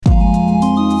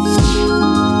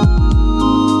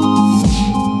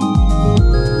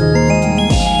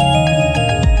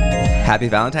Happy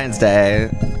Valentine's Day.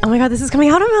 Oh my God, this is coming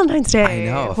out on Valentine's Day.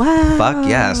 I know. Wow. Fuck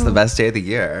yes, the best day of the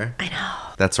year. I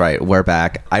know. That's right. We're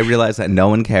back. I realize that no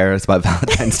one cares about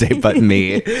Valentine's Day but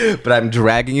me, but I'm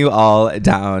dragging you all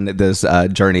down this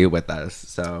journey with us.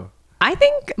 So I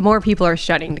think more people are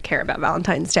starting to care about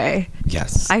Valentine's Day.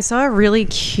 yes. I saw a really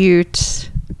cute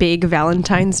big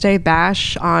Valentine's Day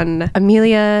bash on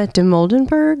Amelia de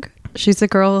Moldenberg. She's the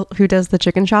girl who does the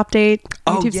Chicken Shop Date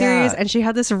YouTube series, and she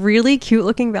had this really cute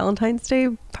looking Valentine's Day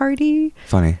party.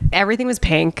 Funny. Everything was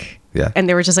pink. Yeah. And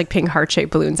there were just like pink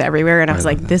heart-shaped balloons everywhere. And I was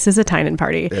like, this is a Tynan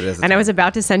party. It is a and I was Tynan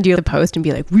about to send you the post and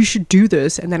be like, we should do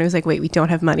this. And then I was like, wait, we don't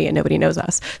have money and nobody knows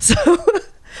us. So,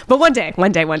 but one day.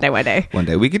 One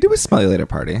day we could do a Smell You Later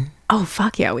party. Oh,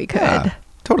 fuck yeah, we could. Yeah,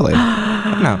 totally.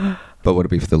 No. But would it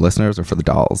be for the listeners or for the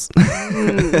dolls?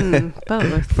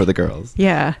 Both. For the girls.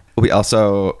 Yeah. We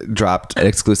also dropped an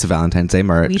exclusive Valentine's Day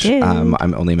merch. We did. I'm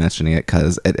only mentioning it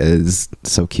because it is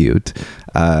so cute.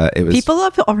 It was. People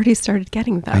have already started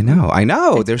getting them. I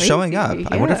know. It's They're showing up. crazy,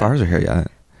 I wonder if yeah. ours are here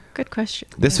yet. Good question.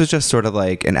 This was just sort of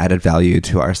like an added value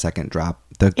to our second drop.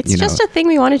 It's just a thing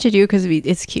we wanted to do because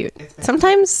it's cute.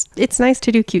 Sometimes it's nice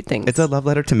to do cute things. It's a love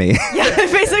letter to me. Yeah,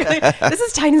 basically. This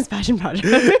is Tynan's passion project.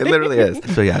 It literally is.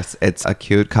 So yes, it's a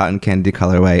cute cotton candy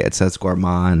colorway. It says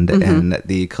gourmand in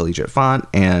the collegiate font,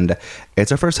 and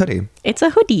it's our first hoodie. It's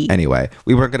a hoodie. Anyway,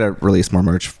 we weren't going to release more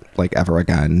merch like ever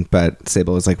again, but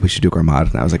Sable was like, we should do gourmand.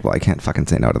 And I was like, well, I can't fucking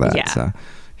say no to that. Yeah. So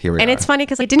here we are. And it's funny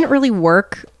because it didn't really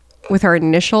work with our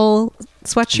initial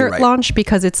sweatshirt Right. launch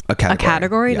because it's a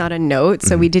category, yeah. not a note.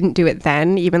 So we didn't do it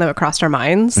then, even though it crossed our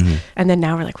minds. And then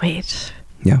now we're like, wait,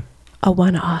 Yeah. a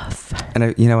one-off.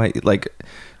 And you know what? Like,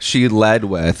 she led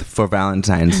with, for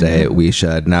Valentine's Day, we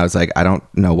should. And I was like, I don't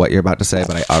know what you're about to say,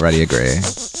 but I already agree.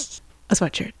 A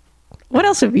sweatshirt. What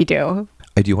else would we do?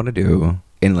 I do want to do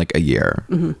in like a year.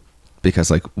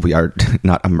 Because like we are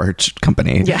not a merch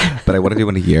company. Yeah. But I want to do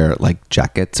in a year like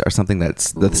jackets or something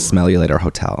that's the Smell You Later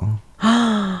hotel.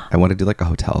 I want to do like a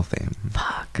hotel theme.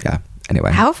 Fuck. Yeah.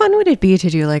 Anyway. How fun would it be to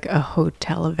do like a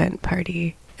hotel event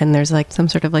party and there's like some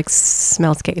sort of like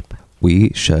smellscape?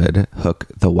 We should hook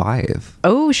the wife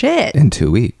Oh shit. in 2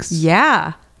 weeks.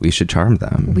 Yeah. We should charm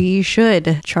them. We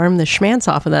should charm the schmance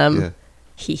off of them. Yeah.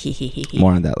 He he he he he.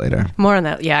 More on that later. More on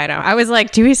that. Yeah, I know. I was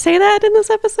like, do we say that in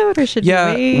this episode or should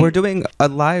Yeah, we? we're doing a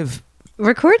live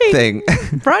recording thing.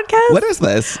 broadcast. What is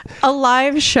this? A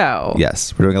live show.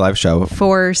 Yes, we're doing a live show.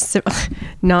 For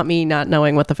not me not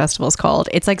knowing what the festival is called.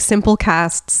 It's like Simple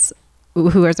Casts,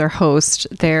 who is our host,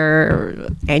 their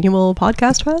annual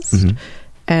podcast fest.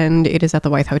 And it is at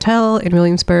the Wythe Hotel in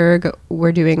Williamsburg.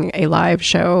 We're doing a live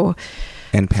show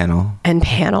And panel. and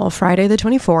panel Friday the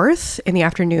 24th in the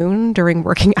afternoon during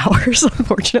working hours,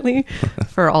 unfortunately,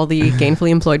 for all the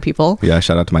gainfully employed people. Yeah,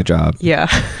 shout out to my job. Yeah.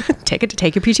 take your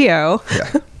PTO.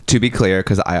 Yeah. To be clear,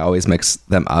 because I always mix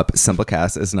them up,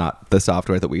 Simplecast is not the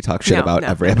software that we talk shit about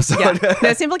every episode. Yeah. No,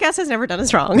 Simplecast has never done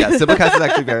us wrong. Yeah, Simplecast is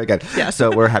actually very good. Yeah.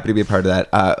 So we're happy to be a part of that.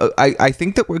 I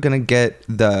think that we're going to get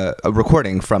the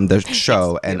recording from the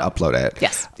show and upload it.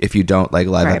 Yes. If you don't like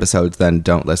live Right. episodes, then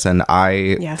don't listen.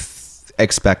 I Yes.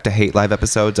 expect to hate live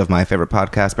episodes of my favorite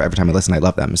podcast, but every time I listen, I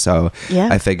love them. So Yeah.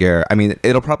 I figure, I mean,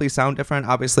 it'll probably sound different,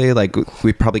 obviously. Like,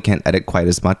 we probably can't edit quite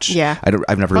as much. Yeah. I've never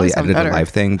Probably really sound edited better. a live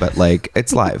thing, but like,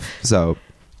 it's live. So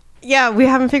Yeah, we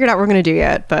haven't figured out what we're going to do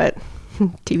yet, but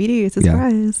TBD, it's a Yeah.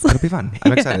 surprise. it'll be fun.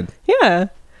 I'm excited. Yeah.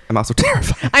 I'm also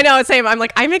terrified. I know, same. I'm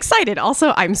like, I'm excited.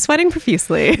 Also, I'm sweating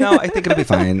profusely. No, I think it'll be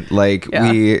fine. Like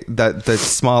Yeah. the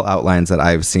small outlines that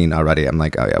I've seen already, I'm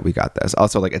like, oh yeah, we got this.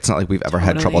 Also, like, it's not like we've ever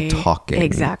had trouble Totally. talking.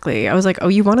 Exactly. I was like, oh,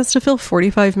 you want us to fill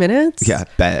 45 minutes? Yeah,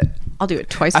 bet. I'll do it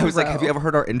twice I in was a like, row. have you ever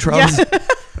heard our intros?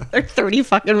 Yeah. They're 30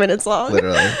 fucking minutes long.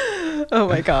 Literally. Oh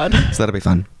my God. So that'll be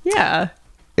fun. Yeah.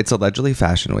 It's allegedly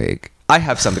Fashion Week. I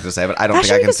have something to say, but I don't Fashion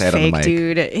think I Week can is say it on fake, the mic.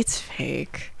 dude. It's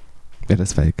fake. It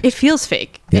is fake. It feels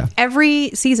fake. Yeah.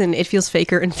 Every season, it feels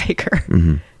faker and faker.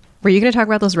 Mm-hmm. Were you going to talk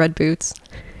about those red boots?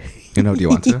 You know, do you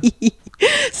want to?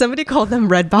 Somebody called them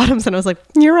red bottoms, and I was like,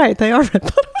 you're right. They are red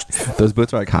bottoms. Those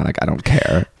boots are iconic. I don't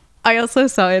care. I also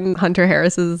saw in Hunter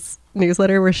Harris's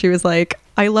newsletter where she was like,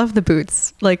 I love the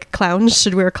boots. Like, clowns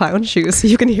should wear clown shoes so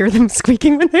you can hear them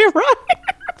squeaking when they arrive.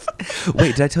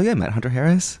 Wait, did I tell you I met Hunter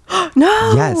Harris?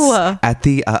 No. Yes, at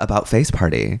the About Face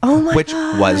party. Oh my which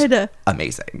God. was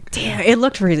amazing. Damn, it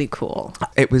looked really cool.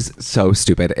 It was so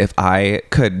stupid. If I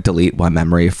could delete one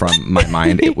memory from my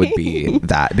mind, it would be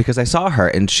that, because I saw her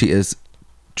and she is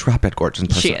drop dead gorgeous in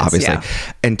person, She is, obviously. yeah.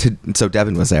 And so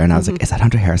Devin was there, and I was like, "Is that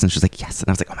Hunter Harris?" And she's like, "Yes." And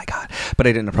I was like, "Oh my god!" But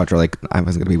I didn't approach her like I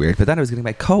wasn't gonna be weird. But then I was getting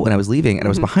my coat and I was leaving, and I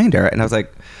was behind her, and I was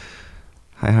like,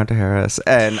 hi Hunter Harris,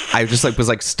 and I just like was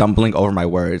like stumbling over my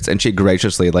words, and she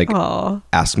graciously like Aw.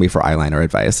 asked me for eyeliner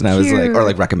advice, and I was like, Cute. or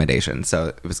like recommendations, so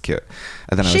it was cute.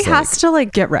 And then I She was has like, to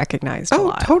like get recognized a Oh,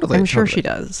 lot. totally, I'm sure totally. she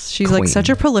does. She's like Queen. such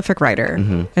a prolific writer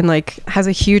and like has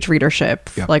a huge readership,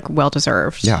 Yep. like well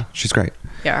deserved. yeah, she's great.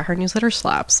 Yeah, her newsletter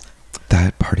slaps.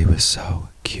 That party was so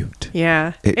cute.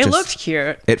 Yeah. It It just- looked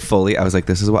cute. It fully, I was like,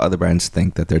 this is what other brands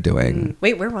think that they're doing.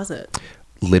 Wait, where was it?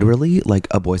 Literally like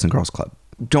a boys and girls club.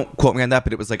 Don't quote me on that,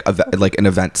 but it was like like an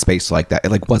event space like that. It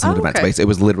like wasn't Oh, an event okay. space. It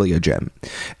was literally a gym,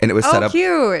 and it was set Oh, up.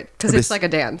 cute. Because it it's was- like a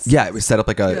dance. Yeah, it was set up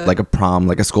like a prom,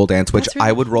 like a school dance, which That's really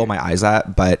I would roll my eyes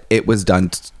at, but it was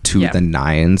done to Yeah. the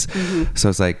nines. So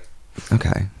it's like,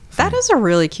 okay, That is a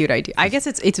really cute idea. I guess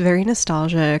it's very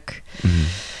nostalgic. Mm-hmm.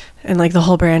 And like the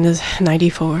whole brand is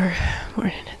 94.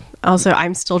 Also,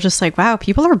 I'm still just like, wow,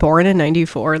 people are born in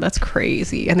 94. That's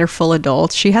crazy. And they're full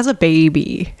adults. She has a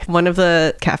baby. One of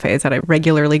the cafes that I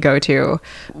regularly go to,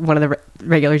 one of the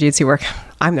regular dudes who work,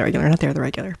 I'm the regular, not they're the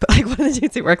regular, but like one of the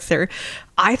dudes who works there,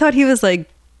 I thought he was like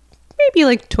maybe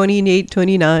like 28,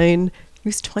 29. He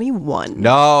was 21.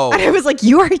 no, And I was like,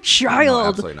 you are a no, child.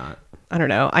 absolutely not. I don't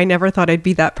know. I never thought I'd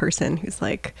be that person who's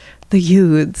like the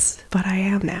youths, but I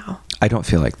am now. I don't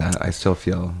feel like that. I still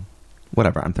feel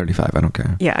whatever. I'm 35. I don't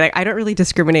care. Yeah, like, I don't really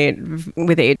discriminate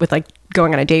with age, with like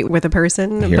going on a date with a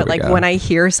person. Here But we like go. when I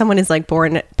hear someone is like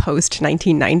born post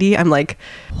 1990, I'm like,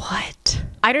 what?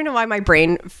 I don't know why my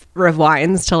brain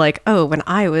rewinds to like, oh, when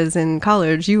I was in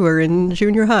college, you were in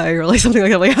junior high or like something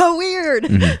like that. Like, how weird.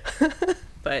 Mm-hmm.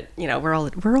 But you know, we're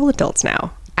all adults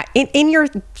now. In your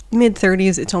mid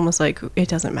 30s, it's almost like it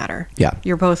doesn't matter. Yeah.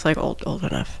 You're both like old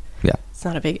enough. Yeah. It's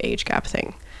not a big age gap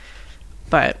thing.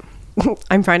 But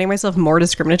I'm finding myself more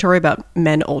discriminatory about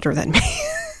men older than me.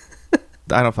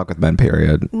 I don't fuck with men,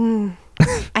 period.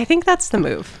 I think that's the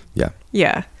move. Yeah.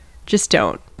 Yeah. Just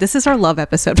don't. This is our love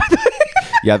episode, by the way.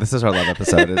 Yeah, this is our love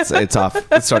episode. It's off.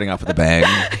 It's starting off with a bang,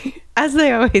 As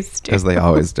they always do. as they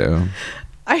always do.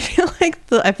 I feel like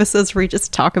the episodes where we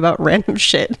just talk about random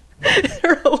shit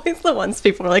are always the ones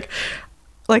people are like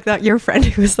that your friend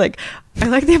who was like, I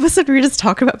like the episode where you just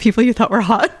talk about people you thought were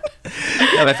hot.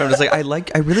 Yeah, my friend was like,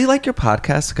 I really like your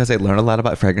podcast because I learn a lot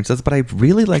about fragrances, but I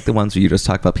really like the ones where you just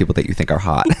talk about people that you think are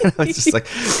hot. I was just like,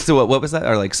 so what was that?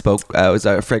 Or like it was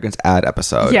a fragrance ad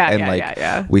episode. Yeah, and yeah, like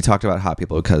yeah. we talked about hot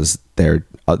people because they're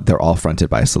all fronted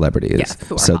by celebrities. Yes,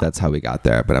 who are so hot. that's how we got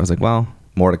there. But I was like, well,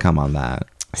 more to come on that.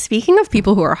 Speaking of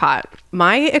people who are hot,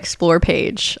 my explore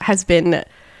page has been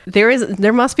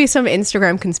there must be some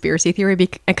Instagram conspiracy theory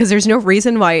because there's no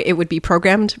reason why it would be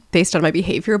programmed based on my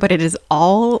behavior, but it is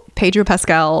all Pedro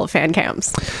Pascal fan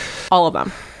cams. All of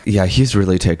them. Yeah, he's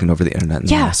really taken over the internet in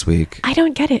the last week. I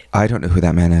don't get it. I don't know who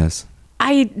that man is.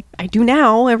 I do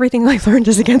now. Everything I've learned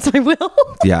is against my will.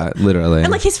 Yeah, literally.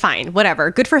 And like he's fine. Whatever.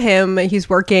 Good for him. He's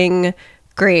working.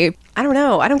 Great. I don't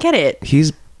know. I don't get it.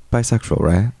 He's bisexual,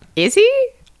 right? Is he?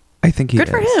 I think he Good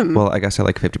is. for him. Well, I guess I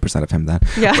like 50% of him then.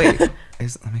 Yeah. Wait,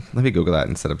 let me Google that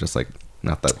instead of just like,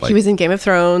 not that like. He was in Game of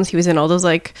Thrones. He was in all those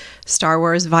like Star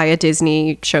Wars via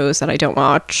Disney shows that I don't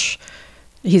watch.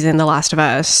 He's in The Last of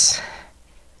Us.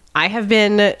 I have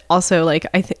been also like,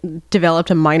 developed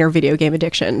a minor video game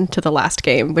addiction to the last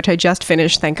game, which I just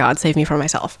finished. Thank God, saved me from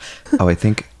myself. Oh, I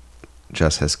think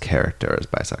just his character is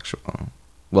bisexual.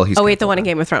 Well, he's. Oh wait, the one in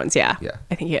confirmed. Game of Thrones. Yeah. Yeah.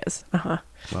 I think he is.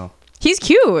 Well, He's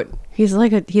cute. He's a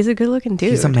good looking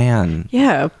dude. he's a man.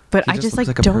 Yeah, but He I just just looks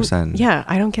like like a don't. person. Yeah,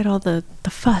 I don't get all the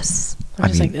fuss. I'm I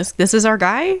just mean- like this is our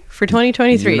guy for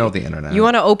 2023. You know the internet. You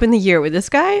want to open the year with this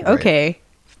guy? Right. Okay,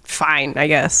 fine. I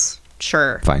guess.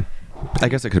 Sure. Fine. I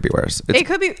guess it could be worse. It's It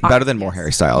could be- better than more yes.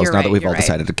 Harry Styles. You're Now that right, we've you're all right.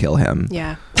 decided to kill him.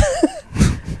 Yeah.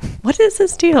 What is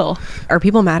his deal? Are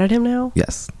people mad at him now?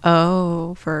 Yes,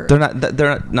 Oh, for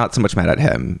they're not so much mad at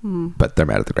him, but they're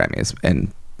mad at the Grammys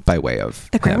and by way of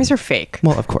the Grammys him. are fake.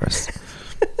 Well, of course.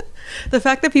 The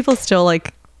fact that people still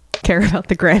like care about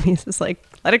the Grammys is like,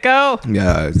 let it go.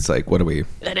 Yeah, it's like, what are we?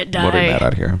 Let it What are we die. mad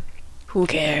at here? Who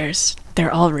cares?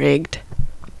 They're all rigged.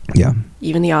 Yeah.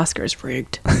 Even the Oscars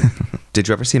rigged. Did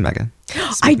you ever see Megan?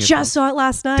 I Speaking of just saw it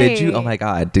last night. Did you? Oh my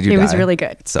God! Did you? It was die? really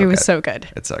good. It's so It was good. so good.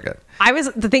 It's so good. I was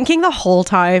thinking the whole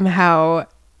time how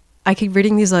I keep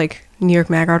reading these like New York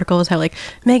Mag articles how like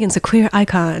Megan's a queer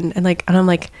icon and I'm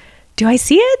like, do I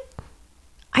see it?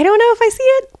 I don't know if I see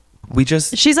it. We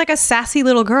just She's like a sassy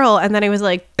little girl, and then I was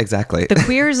like, exactly. the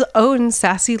queers own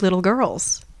sassy little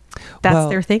girls. That's Well,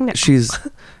 their thing now. She's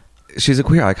a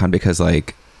queer icon because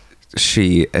like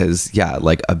she is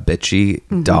like a bitchy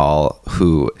doll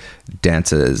who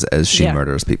dances as she Yeah.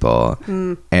 murders people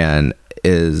and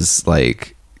is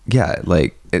like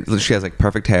she has like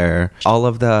perfect hair. All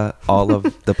of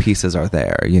the pieces are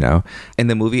there, you know. And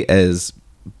the movie is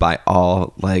by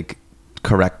all like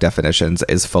correct definitions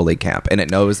is fully camp, and it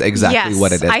knows exactly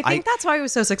what it is. I think that's why it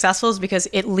was so successful, is because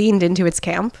it leaned into its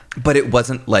camp. But it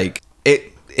wasn't like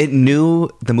it knew,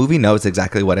 the movie knows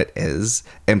exactly what it is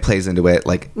and plays into it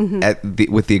like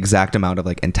with the exact amount of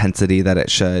like intensity that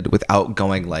it should, without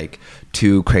going like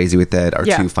too crazy with it or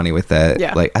too funny with it.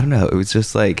 Like, I don't know, it was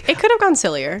just like, it could have gone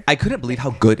sillier. I couldn't believe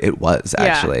how good it was,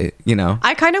 actually. You know,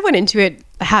 I kind of went into it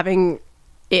having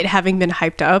been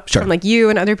hyped up from like you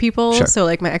and other people, so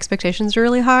like my expectations are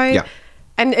really high.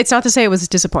 And it's not to say I was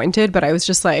disappointed, but I was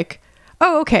just like,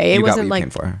 oh, okay, it wasn't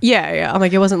like, I'm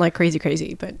like, it wasn't like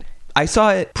crazy, but I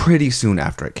saw it pretty soon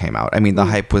after it came out. I mean, the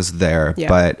hype was there,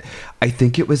 but I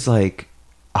think it was like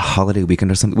a holiday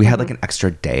weekend or something. We had like an extra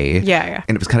day. And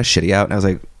it was kind of shitty out. And I was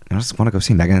like, I just want to go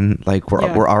see Megan. Like,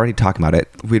 we're already talking about it.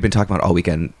 We'd been talking about it all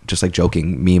weekend, just like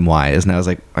joking meme-wise. And I was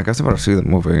like, I guess I'm about to see the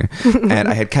movie. And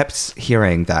I had kept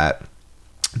hearing that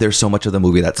there's so much of the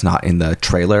movie that's not in the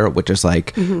trailer, which is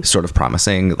like sort of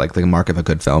promising, like the mark of a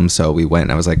good film. So we went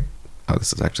and I was like, oh,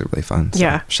 this is actually really fun.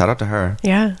 So shout out to her.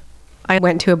 I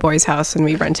went to a boy's house and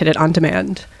we rented it on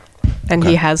demand, and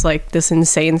he has like this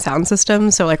insane sound system,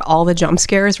 so like all the jump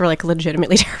scares were like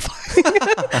legitimately terrifying.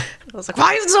 I was like,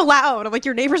 why is it so loud? I'm like,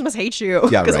 your neighbors must hate you,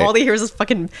 because all they hear is this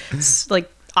fucking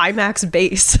like IMAX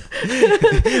bass.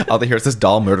 All they hear is this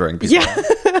doll murdering people.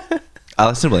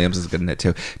 Alison Williams is good in it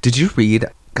too. Did you read,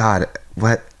 God,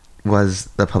 what was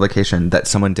the publication that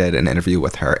someone did an interview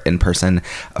with her in person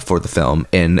for the film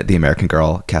in the American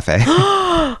Girl Cafe?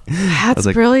 That's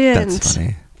like, brilliant. That's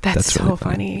funny. That's so really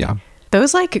funny. Yeah.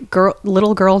 Those like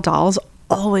little girl dolls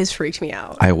always freaked me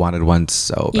out. I wanted one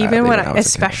so badly. Even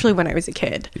especially when I was a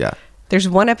kid. Yeah. There's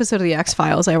one episode of the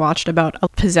X-Files I watched about a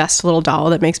possessed little doll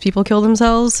that makes people kill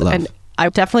themselves. And I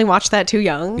definitely watched that too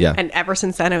young. Yeah. And ever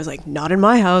since then, I was like, not in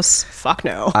my house. Fuck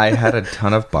no. I had a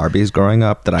ton of Barbies growing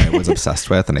up that I was obsessed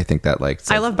with. And I think that like...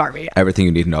 I love Barbie. Everything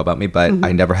you need to know about me. But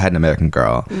I never had an American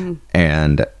Girl.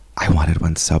 And I wanted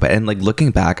one so bad. And like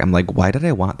looking back, I'm like, why did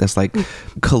I want this like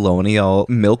colonial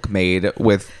milkmaid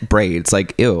with braids?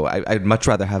 Like, ew, I'd much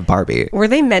rather have Barbie. Were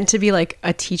they meant to be like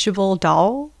a teachable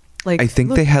doll? Like, I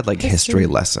think they had like history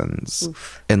lessons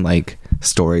and like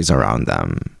stories around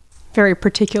them. Very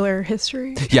particular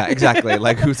history. Yeah, exactly.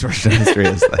 Like, whose version of history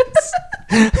is this?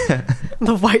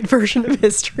 The white version of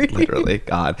history. Literally.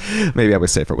 God. Maybe I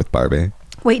was safer with Barbie.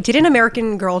 Wait, didn't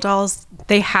American Girl dolls,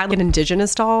 they had an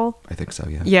indigenous doll? I think so,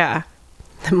 yeah. Yeah.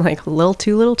 I'm like, a little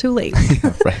too late.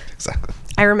 Yeah, right, exactly.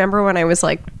 I remember when I was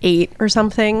like 8 or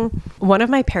something, one of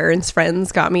my parents'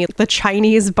 friends got me the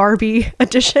Chinese Barbie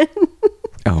edition.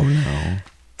 Oh, no.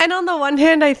 And on the one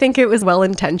hand, I think it was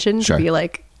well-intentioned to be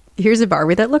like, here's a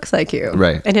Barbie that looks like you.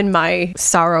 Right. And in my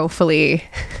sorrowfully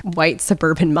white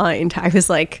suburban mind, I was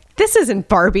like, this isn't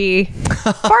Barbie.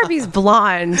 Barbie's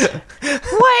blonde.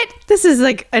 What? This is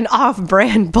like an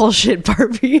off-brand bullshit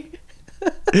Barbie.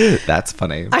 That's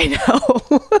funny. I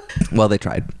know. Well, they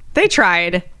tried. They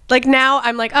tried. Like now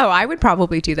I'm like, oh, I would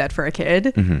probably do that for a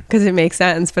kid because it makes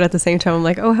sense. But at the same time, I'm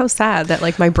like, oh, how sad that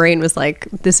like my brain was like,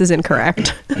 this is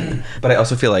incorrect. But I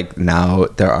also feel like now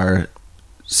there are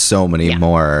so many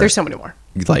more. There's so many more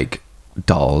like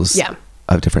dolls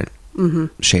of different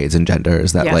shades and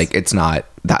genders that like it's not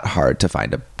that hard to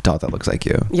find a doll that looks like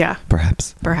you. Yeah.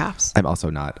 Perhaps. I'm also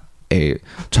not a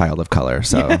child of color,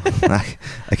 so I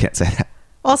can't say that.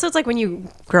 Also, it's like when you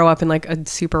grow up in like a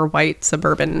super white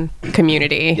suburban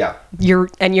community, you're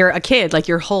a kid, like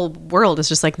your whole world is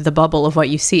just like the bubble of what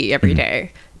you see every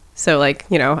day. So like,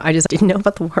 you know, I just didn't know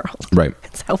about the world. Right.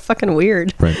 It's how fucking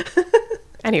weird. Right.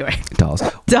 Anyway. Dolls.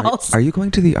 Are you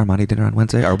going to the Armani dinner on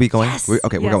Wednesday? Are we going? Yes. We're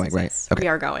going, right? Yes. Okay. We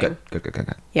are going.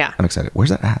 Good. Yeah. I'm excited. Where's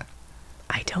that at?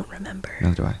 I don't remember.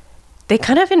 Neither do I. They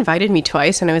kind of invited me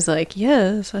twice and I was like,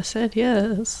 yes. I said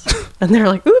yes. And they're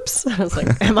like, oops. And I was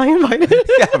like, am I invited?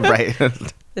 Yeah, right.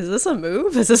 Is this a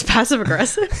move? Is this passive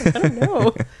aggressive? I don't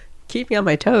know. Keep me on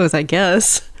my toes, I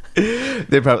guess.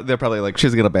 They're probably like,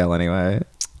 she's going to bail anyway.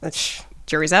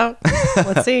 Jury's out.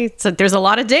 Let's see. So there's a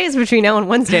lot of days between now and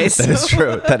Wednesday. So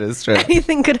That is true.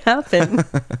 Anything could happen.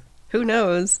 Who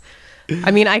knows?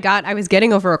 I mean, I was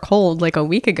getting over a cold like a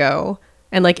week ago.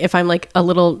 And like, if I'm like a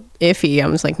little iffy,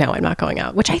 I'm just like, no, I'm not going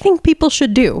out, which I think people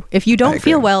should do. If you don't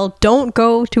feel well, don't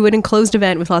go to an enclosed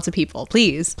event with lots of people,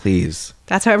 please. Please.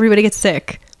 That's how everybody gets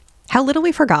sick. How little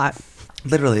we forgot.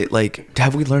 Literally, like,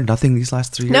 have we learned nothing these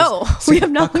last 3 years? No, we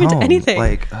have not learned anything.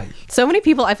 Like, so many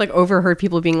people, I've like overheard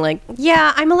people being like,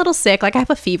 yeah, I'm a little sick. Like I have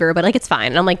a fever, but like it's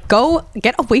fine. And I'm like, go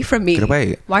get away from me. Get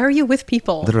away. Why are you with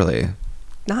people? Literally.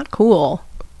 Not cool.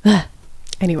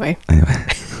 Anyway.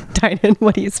 Diane,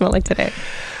 what do you smell like today?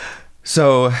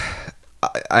 So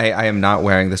I am not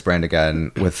wearing this brand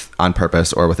again on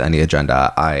purpose or with any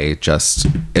agenda.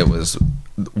 It was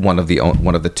one of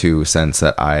the two scents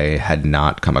that I had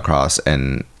not come across,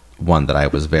 and one that I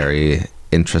was very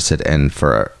interested in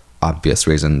for obvious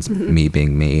reasons. Me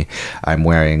being me, I'm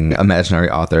wearing Imaginary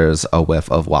Authors A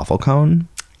Whiff of Waffle Cone.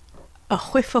 A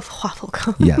whiff of waffle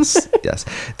cone. Yes.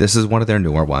 This is one of their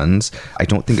newer ones. I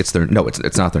don't think it's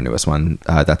not their newest one.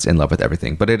 That's In Love with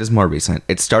Everything, but it is more recent.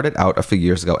 It started out a few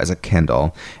years ago as a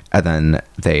candle, and then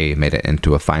they made it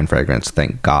into a fine fragrance,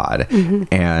 thank God.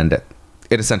 And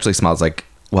it essentially smells like,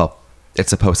 well, it's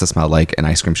supposed to smell like an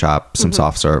ice cream shop, some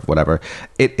soft serve, whatever.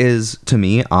 It is, to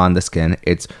me, on the skin,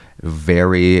 it's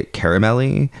very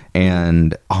caramelly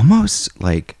and almost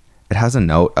like it has a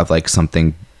note of like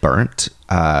something burnt.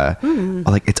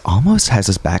 Like it almost has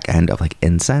this back end of like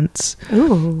incense.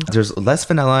 Ooh. There's less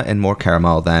vanilla and more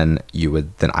caramel than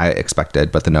I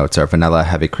expected, but the notes are vanilla,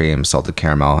 heavy cream, salted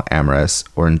caramel, amorous,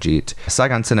 orangite,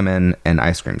 Saigon cinnamon, and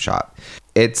ice cream shop.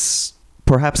 It's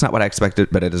perhaps not what I expected,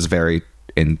 but it is very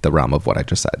in the realm of what I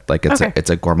just said. Like it's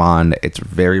a gourmand. It's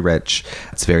very rich.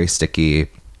 It's very sticky.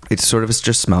 It sort of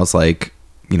just smells like,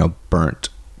 burnt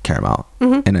caramel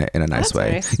in a nice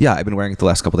way. Nice. Yeah, I've been wearing it the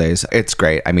last couple of days. It's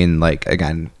great. I mean, like,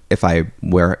 again, if I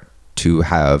were to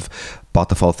have bought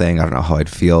the full thing, I don't know how I'd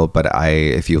feel, but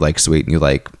if you like sweet and you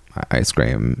like ice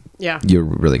cream, you're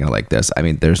really gonna like this. I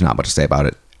mean, there's not much to say about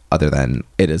it other than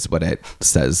it is what it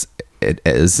says it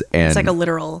is, and it's like a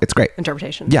literal, it's great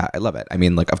interpretation. Yeah, I love it. I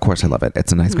mean, like, of course I love it.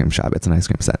 It's an ice cream shop. It's an ice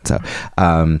cream scent. So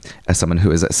as someone who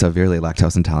is severely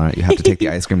lactose intolerant, you have to take the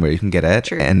ice cream where you can get it.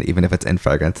 True. And even if it's in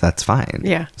fragrance, that's fine.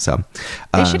 Yeah. So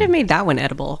they should have made that one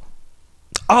edible.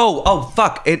 Oh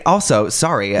fuck. It also,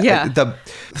 sorry. Yeah. The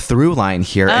through line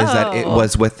here is that it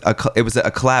was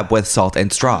a collab with Salt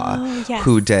and Straw,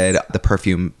 who did the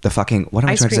perfume, the fucking, what am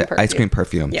I trying to say? Ice cream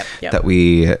perfume that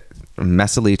we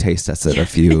messily taste tested a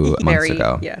few months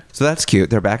ago. Yeah. So that's cute.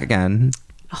 They're back again.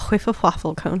 A whiff of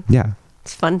waffle cone. Yeah.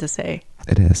 It's fun to say.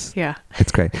 It is. Yeah.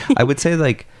 It's great. I would say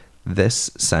like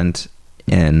this scent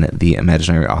in the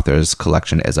Imaginary Authors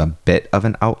collection is a bit of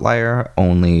an outlier,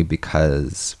 only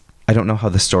because I don't know how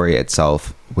the story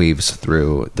itself weaves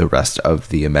through the rest of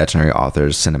the Imaginary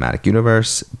Authors cinematic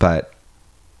universe, but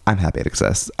I'm happy it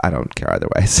exists. I don't care either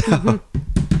way. So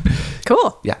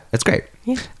cool. Yeah, it's great.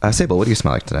 Yeah. Sable, what do you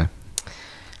smell like today?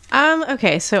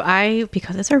 Okay, so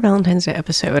because it's our Valentine's Day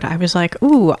episode, I was like,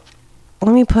 ooh,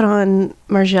 let me put on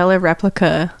Margiela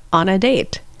Replica on a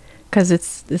date, because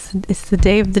it's the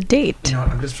day of the date. You know what,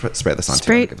 I'm just spray this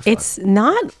on. It's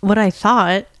not what I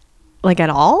thought, like, at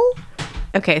all.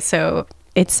 Okay, so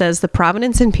it says the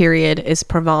provenance and period is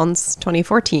Provence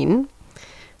 2014.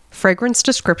 Fragrance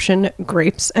description,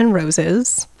 grapes and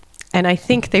roses. And I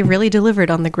think they really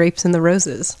delivered on the grapes and the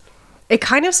roses. It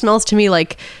kind of smells to me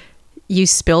like you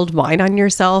spilled wine on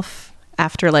yourself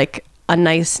after like a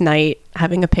nice night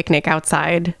having a picnic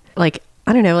outside, like,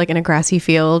 I don't know, like in a grassy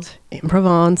field in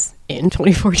Provence in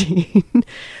 2014.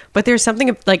 But there's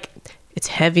something like, it's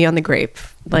heavy on the grape.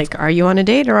 Like, are you on a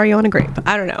date or are you on a grape?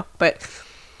 I don't know, but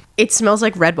it smells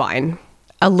like red wine.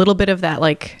 A little bit of that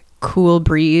like cool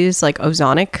breeze, like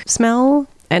ozonic smell,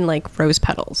 and like rose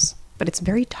petals, but it's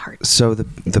very tart. So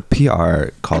the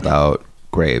PR called out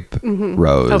grape,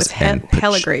 rose, it's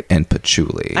hella grape and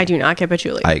patchouli. I do not get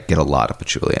patchouli. I get a lot of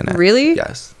patchouli in it. Really?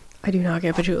 Yes. I do not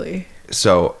get patchouli.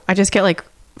 So I just get like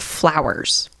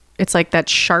flowers. It's like that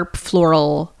sharp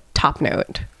floral top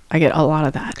note. I get a lot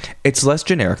of that. It's less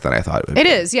generic than I thought it would be. It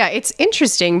is, yeah. It's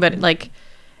interesting, but like,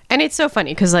 and it's so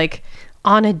funny because like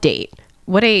on a date,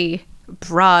 what a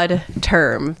broad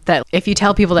term that if you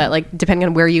tell people that, like, depending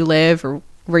on where you live or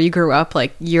where you grew up,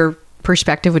 like your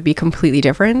perspective would be completely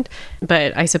different.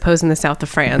 But I suppose in the south of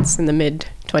France in the mid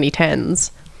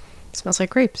 2010s, it smells like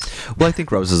grapes. Well, I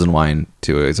think roses and wine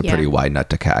too is a pretty wide nut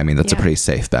to catch. I mean, that's a pretty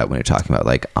safe bet when you're talking about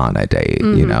like on a date,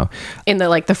 you know, in the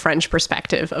like the French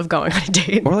perspective of going on a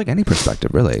date, or like any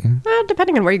perspective really.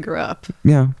 Depending on where you grew up.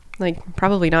 Yeah. Like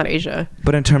probably not Asia.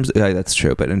 But in terms, that's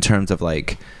true. But in terms of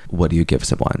like, what do you give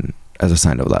someone as a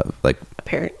sign of love? Like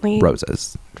apparently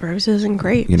roses and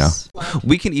grapes. You know,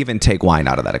 we can even take wine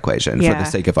out of that equation for the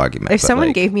sake of argument. If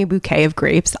someone gave me a bouquet of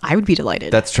grapes, I would be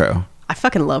delighted. That's true. I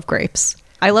fucking love grapes.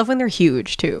 I love when they're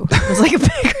huge too. It was like a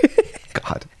big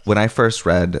God. When I first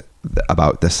read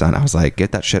about this scent, I was like,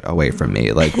 get that shit away from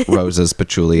me. Like roses,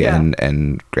 patchouli,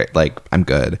 and grape. Like, I'm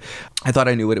good. I thought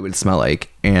I knew what it would smell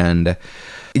like. And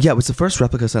yeah, it was the first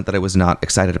replica scent that I was not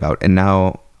excited about. And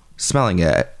now smelling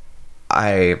it,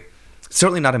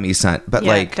 certainly not a me scent, but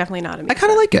like definitely not a me. I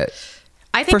kind of like it.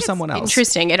 I think for it's someone else.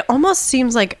 Interesting. It almost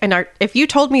seems like if you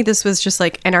told me this was just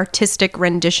like an artistic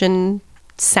rendition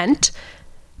scent,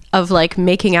 of like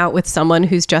making out with someone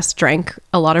who's just drank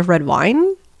a lot of red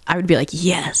wine, I would be like,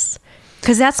 yes.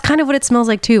 Because that's kind of what it smells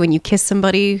like too. When you kiss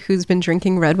somebody who's been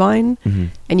drinking red wine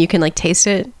and you can like taste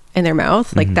it in their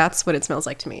mouth, like that's what it smells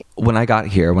like to me. When I got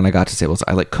to Sables,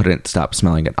 I like couldn't stop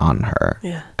smelling it on her.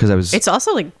 Yeah. Because It's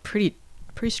also like pretty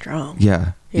strong.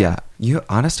 Yeah. You,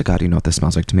 honest to God, you know what this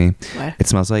smells like to me? What? It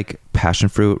smells like passion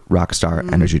fruit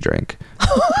Rockstar energy drink.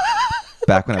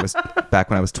 back when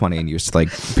I was 20 and used to like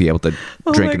be able to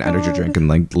drink an energy drink and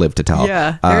like live to tell.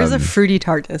 Yeah. There's a fruity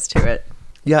tartness to it.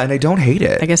 Yeah, and I don't hate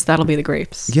it. I guess that'll be the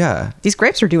grapes. Yeah. These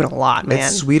grapes are doing a lot, man.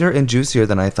 It's sweeter and juicier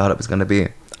than I thought it was going to be.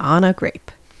 On a grape.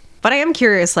 But I am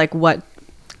curious, like, what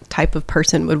type of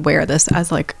person would wear this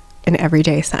as like an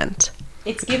everyday scent?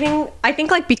 It's giving, I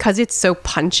think, like, because it's so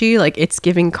punchy, like it's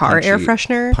giving car air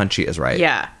freshener. Punchy is right.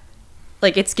 Yeah.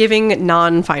 Like it's giving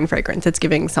non-fine fragrance. It's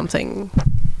giving something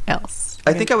else.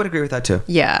 I think I would agree with that too.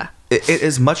 Yeah. It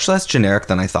is much less generic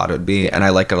than I thought it would be, and I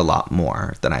like it a lot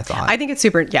more than I thought. I think it's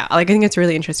super, yeah. Like, I think it's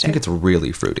really I interesting. think it's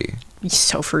really fruity.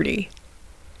 So fruity.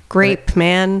 Grape,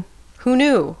 man. Who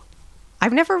knew?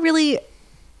 I've never really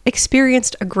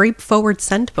experienced a grape forward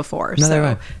scent before. Neither so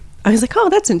have I was like, oh,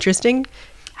 that's interesting.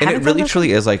 And it Hadn't really thought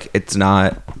truly about is like, it's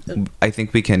not, I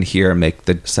think we can here make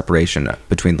the separation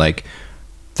between like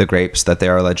the grapes that they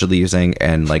are allegedly using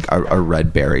and like a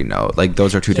red berry note. Like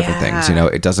those are two different things, you know?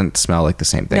 It doesn't smell like the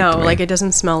same thing. No, to me. like it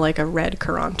doesn't smell like a red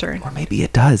Corantor. Or maybe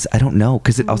it does. I don't know.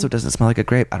 Because it also doesn't smell like a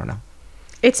grape. I don't know.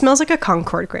 It smells like a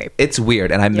Concord grape. It's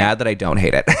weird. And I'm mad that I don't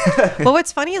hate it. Well,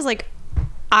 what's funny is like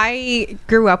I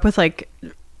grew up with like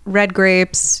red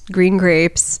grapes, green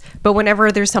grapes, but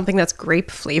whenever there's something that's grape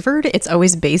flavored, it's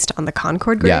always based on the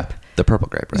Concord grape. Yeah, the purple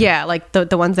grape, right? Yeah, like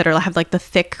the ones that have like the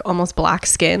thick, almost black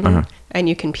skin, and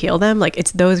you can peel them. Like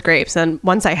it's those grapes. And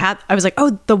once I was like,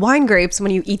 oh, the wine grapes.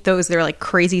 When you eat those, they're like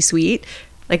crazy sweet.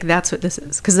 Like that's what this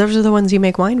is, because those are the ones you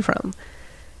make wine from.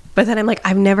 But then I'm like,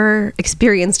 I've never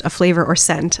experienced a flavor or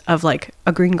scent of like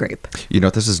a green grape. You know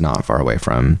what this is not far away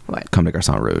from? What? Comme des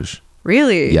Garçons Rouge.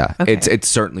 Really? Yeah. Okay. It's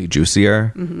certainly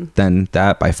juicier than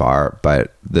that by far,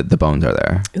 but the bones are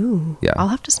there. Ooh. Yeah. I'll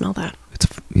have to smell that.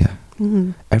 Yeah.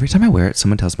 Every time I wear it,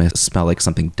 someone tells me I smell like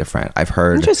something different.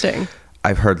 Interesting.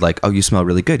 I've heard like, oh, you smell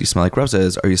really good. You smell like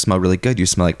roses, or you smell really good. You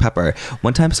smell like pepper.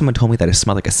 One time someone told me that I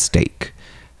smell like a steak.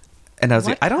 And I was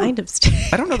What like, kind of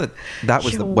steak? I don't know that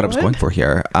was You what I was would? going for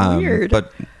here. Weird.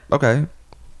 But okay.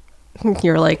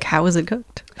 You're like, how is it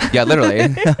cooked? Yeah,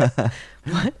 literally.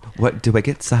 What? What do I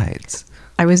get sides?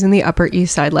 I was in the Upper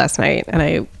East Side last night, and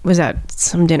I was at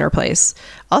some dinner place.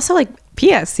 Also, like,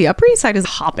 P.S., the Upper East Side is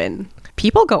hopping.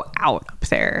 People go out up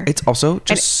there. It's also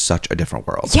just such a different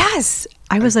world. Yes,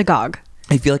 I was agog.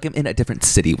 I feel like I'm in a different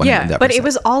city when I'm in Yeah, that. but it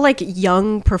was all like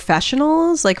young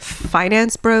professionals, like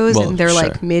finance bros in their sure.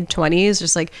 like mid 20s,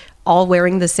 just like all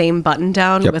wearing the same button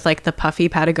down Yep. with like the puffy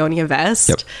Patagonia vest.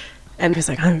 Yep. And just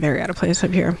like, I'm very out of place up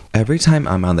here. Every time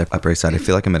I'm on the Upper East Side, I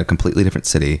feel like I'm in a completely different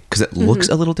city because it looks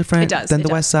a little different It does, than it the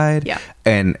does. West Side. Yeah.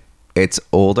 And it's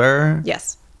older.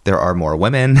 Yes. There are more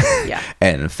women. Yeah.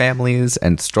 And families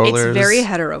and strollers. It's very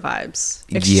hetero vibes.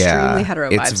 Extremely hetero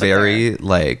vibes. It's very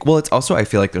like, well, it's also, I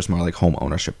feel like there's more like home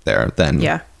ownership there than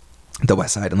Yeah. the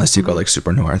West Side, unless you go like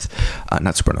super north.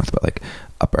 Not super north, but like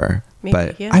upper. Maybe,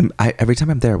 but yeah. every time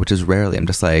I'm there, which is rarely, I'm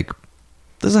just like,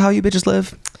 this is how you bitches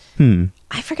live?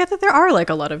 I forget that there are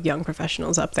like a lot of young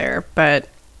professionals up there, but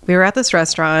we were at this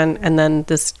restaurant and then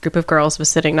this group of girls was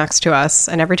sitting next to us.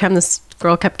 And every time this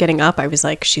girl kept getting up, I was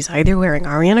like, she's either wearing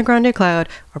Ariana Grande Cloud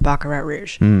or Baccarat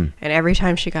Rouge. And every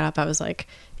time she got up, I was like,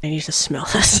 I need to smell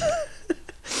this.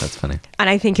 That's funny. And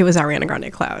I think it was Ariana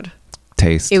Grande Cloud.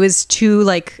 Taste. It was too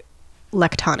like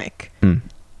lactonic.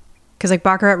 Because like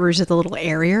Baccarat Rouge is a little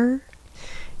airier.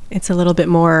 It's a little bit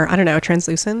more, I don't know,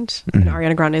 translucent. And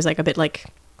Ariana Grande is like a bit like,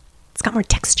 it's got more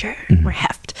texture, more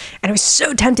heft. And I was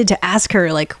so tempted to ask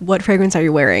her, like, what fragrance are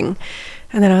you wearing?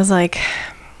 And then I was like,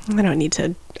 I don't need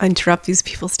to interrupt these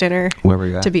people's dinner. Where were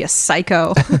you at? To be a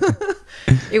psycho.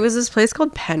 It was this place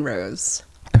called Penrose.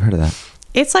 I've heard of that.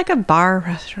 It's like a bar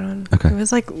restaurant. Okay. It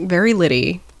was like very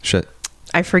litty. Shit.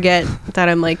 I forget that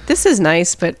I'm like, this is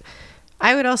nice, but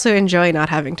I would also enjoy not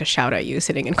having to shout at you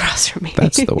sitting across from me.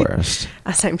 That's the worst.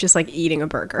 As I'm just like eating a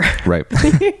burger. Right.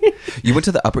 You went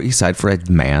to the Upper East Side for a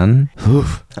man?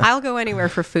 Oof. I'll go anywhere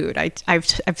for food. I've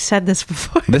said this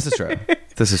before. This is true.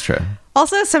 This is true.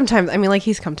 Also, sometimes, I mean, like,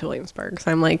 he's come to Williamsburg, so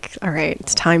I'm like, all right,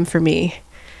 it's time for me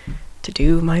to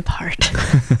do my part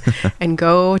and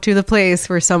go to the place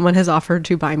where someone has offered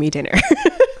to buy me dinner.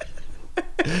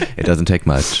 It doesn't take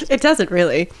much. It doesn't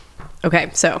really. Okay,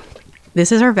 so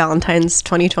this is our Valentine's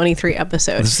 2023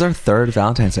 episode. This is our third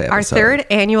Valentine's Day episode. Our third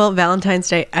annual Valentine's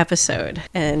Day episode.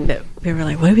 And we were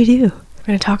like, what do we do? We're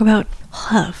going to talk about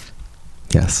love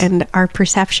Yes. and our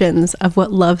perceptions of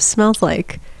what love smells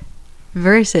like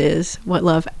versus what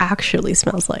love actually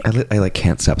smells like. I like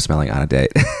can't stop smelling on a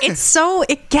date.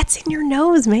 It gets in your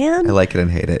nose, man. I like it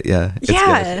and hate it. Yeah. It's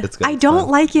yeah. good. It's good. I It's don't fun.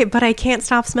 like it, but I can't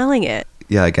stop smelling it.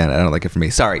 Yeah, again, I don't like it for me.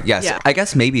 Sorry. Yes. Yeah. I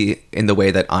guess maybe in the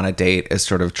way that On a Date is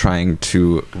sort of trying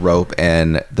to rope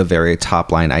in the very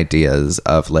top line ideas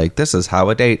of like, this is how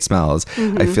a date smells.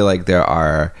 I feel like there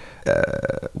are,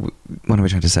 what am I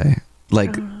trying to say?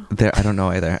 Like, I don't know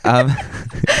either.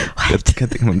 Good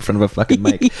thing I'm in front of a fucking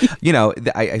mic. You know,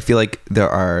 I feel like there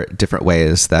are different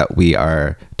ways that we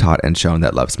are taught and shown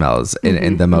that love smells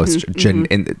in the most,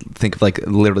 think of like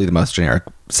literally the most generic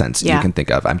sense you can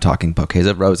think of. I'm talking bouquets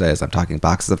of roses. I'm talking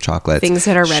boxes of chocolates. Things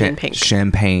that are red and pink.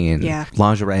 Champagne. Yeah.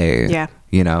 Lingerie. Yeah.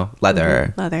 You know,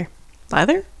 leather. Leather?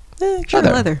 Sure,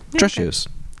 leather. Yeah, Dress okay. shoes.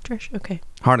 Dress, okay.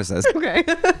 Harnesses. Okay.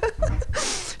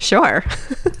 Sure.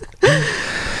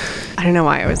 I don't know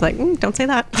why I was like, don't say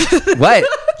that. What?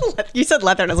 You said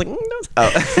leather, and I was like, don't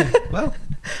say Oh. Well.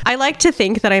 I like to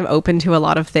think that I'm open to a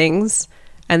lot of things,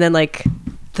 and then like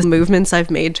the movements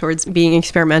I've made towards being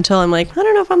experimental, I'm like, I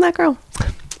don't know if I'm that girl. I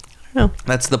don't know.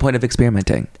 That's the point of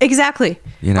experimenting. Exactly.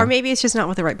 You know? Or maybe it's just not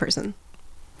with the right person.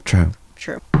 True.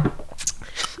 True.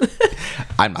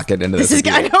 I'm not getting into this. This is.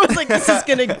 with I you. know. It's like this is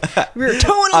gonna. We're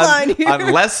towing a line here.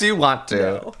 Unless you want to.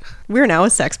 No. We're now a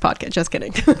sex podcast. Just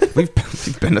kidding.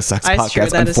 We've been a sex That's true, podcast,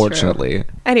 that is true. unfortunately.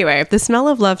 Anyway, the smell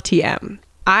of love TM.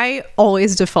 I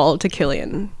always default to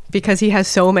Killian because he has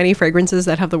so many fragrances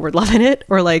that have the word love in it.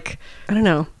 Or like, I don't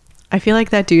know. I feel like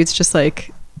that dude's just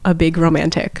like a big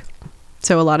romantic.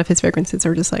 So a lot of his fragrances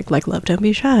are just like love, don't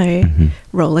be shy,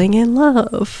 rolling in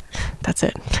love. That's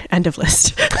it. End of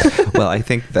list. Well, I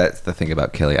think that's the thing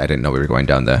about Killy. I didn't know we were going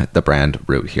down the brand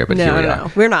route here, but here we are.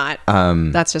 No, we're not.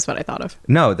 That's just what I thought of.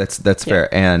 No, that's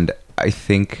fair. And I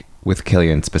think with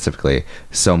Killian specifically,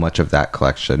 so much of that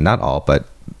collection, not all, but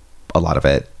a lot of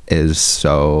it is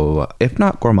so, if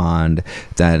not gourmand,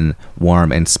 then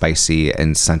warm and spicy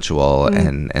and sensual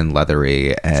and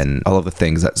leathery and all of the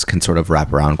things that can sort of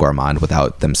wrap around gourmand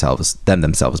without themselves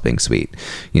being sweet,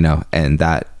 you know. And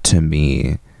that to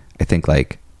me, I think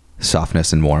like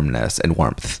softness and warmness and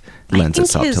warmth lends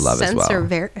itself to love as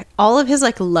well. All of his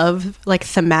like love, like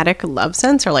thematic love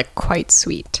scents are like quite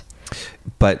sweet,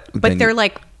 but they're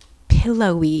like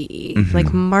pillowy, like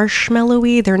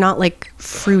marshmallowy. They're not like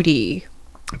fruity.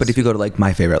 But if you go to like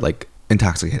my favorite, like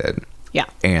Intoxicated, Yeah.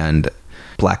 and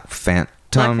Black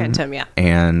Phantom, yeah.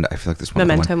 and I feel like there's one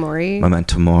Memento other one. Mori.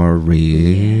 Memento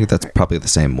Mori. That's probably the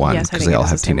same one Yes, I because think they it all is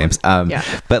have the two same names. one. Yeah.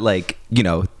 But like, you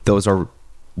know, those are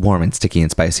warm and sticky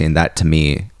and spicy, and that to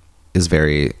me is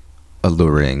very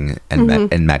alluring and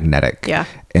and magnetic. Yeah.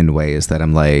 In ways that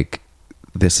I'm like,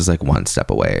 this is like one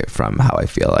step away from how I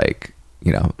feel like,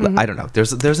 you know, I don't know.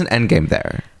 There's an end game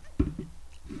there.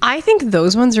 I think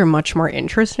those ones are much more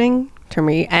interesting to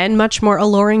me and much more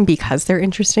alluring because they're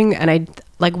interesting. And I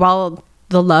like, while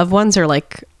the love ones are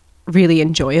like really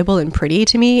enjoyable and pretty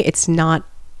to me, it's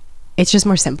just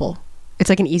more simple. It's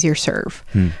like an easier serve.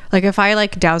 Like if I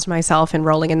like doused myself in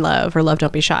Rolling in Love or Love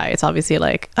Don't Be Shy, it's obviously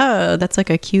like, oh, that's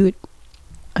like a cute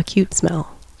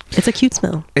smell. It's a cute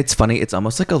smell. It's funny. It's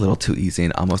almost like a little too easy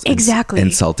and almost Exactly.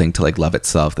 insulting to like love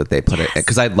itself that they put it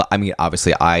because I mean,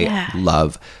 obviously I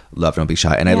love Don't Be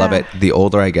Shy and I love it. The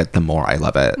older I get, the more I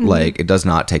love it. Like it does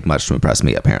not take much to impress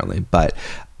me apparently, but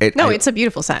it's a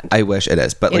beautiful scent. I wish it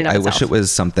is, but like I wish it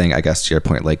was something, I guess to your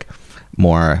point, like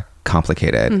more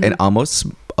complicated and almost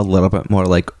a little bit more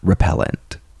like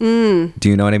repellent. Do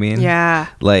you know what I mean? Yeah.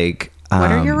 Like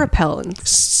What are your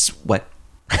repellents? What?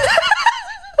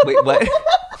 Wait, what?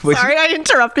 Sorry, I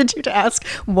interrupted you to ask,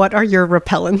 what are your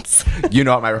repellents? You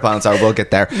know what my repellents are. We'll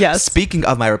get there. Yes. Speaking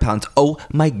of my repellents, oh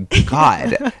my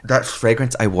God. That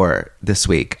fragrance I wore this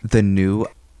week, the new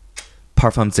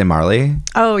Parfums de Marly.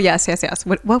 Oh, yes.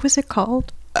 What was it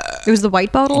called? It was the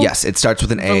white bottle? Yes, it starts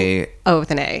with an A. Oh, with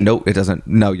an A. No, it doesn't.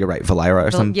 No, you're right. Valera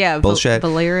or some bullshit.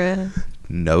 Valera.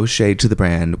 No shade to the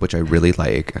brand, which I really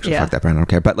like. Actually, fuck that brand. I don't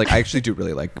care. But like, I actually do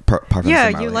really like Parfums de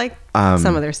Marly. Yeah, you like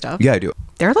some of their stuff. Yeah, I do.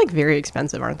 They're like very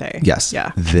expensive, aren't they? Yes.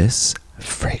 Yeah. This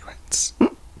fragrance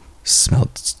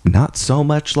smelled not so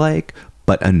much like,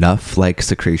 but enough like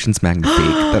Secretions Magnifique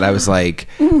that I was like,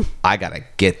 I gotta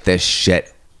get this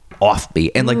shit off me.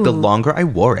 And like the longer I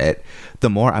wore it, the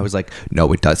more I was like,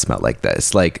 no, it does smell like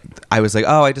this. Like I was like,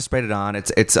 oh, I just sprayed it on.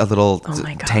 It's a little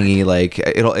tangy. Like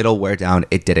it'll wear down.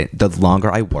 It didn't. The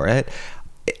longer I wore it,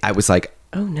 I was like,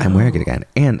 Oh no. I'm wearing it again.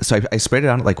 And so I sprayed it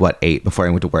on at like 8 before I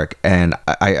went to work, and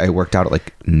I worked out at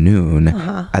like noon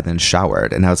and then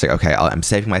showered, and I was like, okay, I'm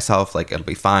saving myself, like it'll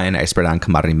be fine. I sprayed on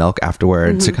commodity milk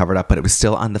afterwards to cover it up, but it was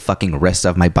still on the fucking wrist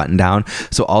of my button down.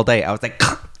 So all day I was like,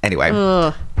 anyway.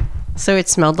 Ugh. So it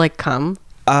smelled like cum?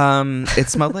 It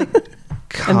smelled like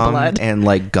cum And blood. and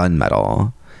like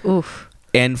gunmetal. Oof.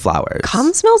 And flowers.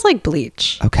 Cum smells like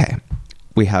bleach. Okay.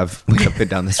 We have been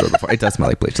down this road before. It does smell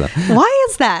like bleach though. Why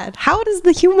is that? How does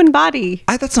the human body?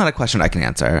 That's not a question I can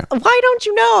answer. Why don't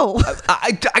you know?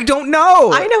 I don't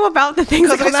know. I know about the things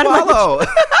that Because come I out of my... swallow.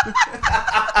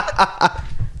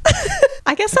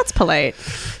 I guess that's polite.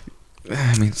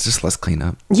 I mean, it's just less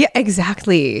cleanup. Yeah,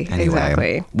 exactly. Anyway,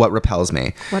 Exactly. what repels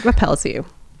me? What repels you?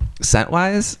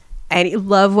 Scent-wise? Any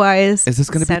love-wise? Is this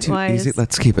going to be too scent-wise, easy?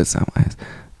 Let's keep it scent-wise.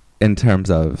 In terms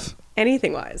of...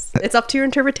 anything-wise. It's up to your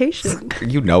interpretation.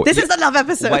 You know... This is a love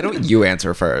episode. Why don't you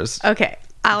answer first? Okay.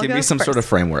 I'll Give go me some first. sort of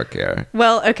framework here.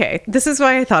 Well, okay. This is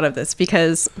why I thought of this,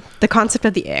 because the concept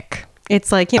of the ick.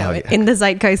 It's like, Oh, yeah. in the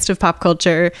zeitgeist of pop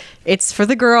culture, it's for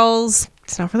the girls,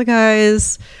 it's not for the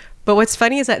guys. But what's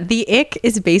funny is that the ick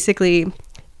is basically...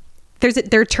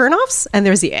 there are turnoffs and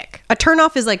there's the ick. A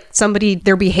turnoff is like somebody,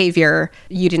 their behavior,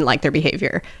 you didn't like their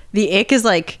behavior. The ick is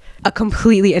like a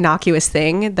completely innocuous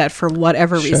thing that for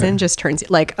whatever reason just turns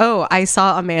like, oh, I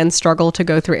saw a man struggle to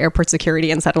go through airport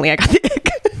security and suddenly I got the ick.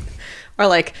 Or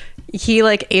like he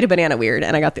like ate a banana weird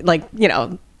and I got the, like, you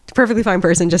know, perfectly fine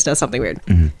person just does something weird.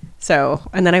 So,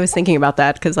 and then I was thinking about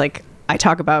that because like I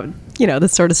talk about, you know,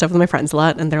 this sort of stuff with my friends a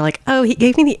lot, and they're like, oh, he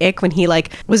gave me the ick when he like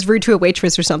was rude to a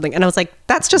waitress or something. And I was like,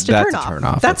 that's just a That's turn a off. turn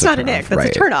off. That's not an ick.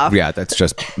 That's a turn off. Yeah, that's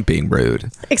just being rude.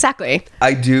 Exactly.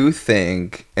 I do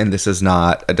think, and this is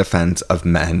not a defense of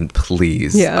men,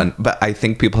 please. Yeah. But I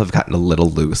think people have gotten a little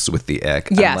loose with the ick.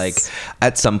 Yes. And like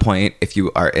at some point, if you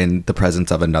are in the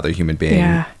presence of another human being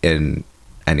Yeah. in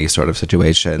any sort of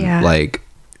situation, Yeah. like,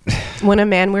 When a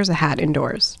man wears a hat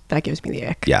indoors, that gives me the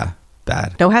ick. yeah,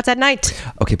 bad. No hats at night.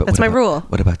 Okay, but That's what my about- rule.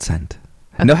 What about scent?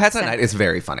 No hats at scent. night is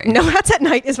very funny. No hats at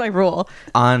night is my rule.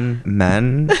 On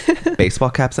men, baseball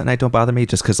caps at night don't bother me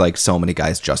just because like so many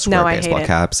guys just No, wear I hate baseball it.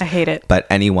 caps. I hate it. But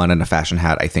anyone in a fashion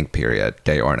hat, I think, period,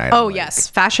 day or night. Oh, I'm like, yes.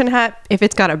 Fashion hat, if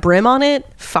it's got a brim on it,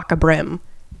 fuck a brim.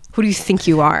 Who do you think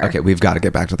you are? Okay, we've got to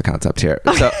get back to the concept here.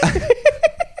 So,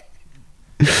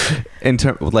 in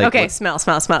terms, like, Okay, what-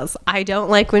 smells. I don't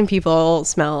like when people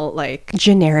smell like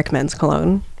generic men's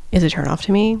cologne is a turnoff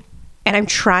to me. And I'm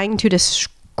trying to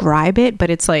describe it, but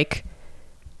it's like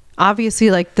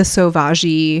obviously like the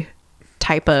Sauvage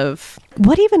type of,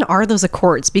 what even are those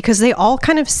accords? Because they all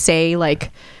kind of say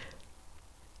like,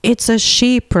 it's a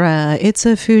Chypre, it's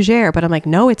a Fougère, but I'm like,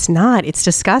 no, it's not. It's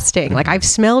disgusting. Like I've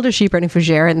smelled a Chypre and a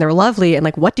Fougère and they're lovely. And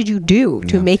like, what did you do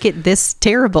to make it this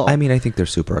terrible? I mean, I think they're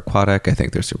super aquatic. I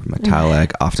think they're super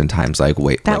metallic. Oftentimes, like,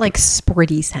 that like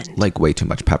sporty scent. like way too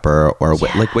much pepper or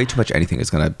like way too much anything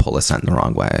is gonna pull a scent in the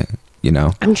wrong way. You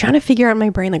know? I'm trying to figure out in my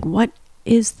brain, like, what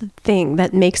is the thing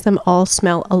that makes them all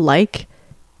smell alike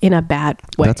in a bad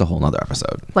way? That's a whole nother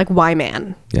episode. Like, why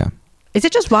man? Yeah. Is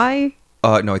it just why?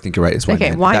 No, I think you're right. It's wine Okay,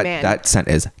 man. wine that, man. That scent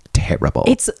is terrible.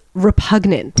 It's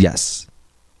repugnant. yes.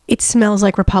 It smells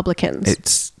like Republicans. It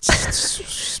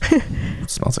smells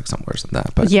like something worse than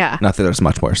that. But Yeah. not that there's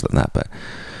much worse than that. But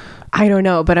I don't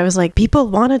know, but I was like, people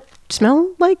want to smell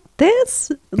like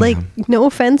this? Like, no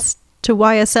offense to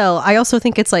YSL. I also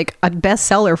think it's like a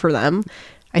bestseller for them.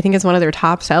 I think it's one of their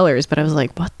top sellers, but I was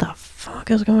like, what the fuck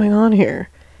is going on here?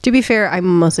 To be fair, I'm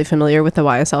mostly familiar with the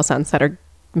YSL scents that are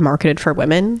marketed for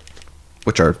women.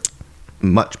 which are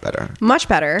much better. Much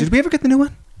better. Did we ever get the new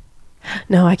one?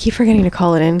 No, I keep forgetting to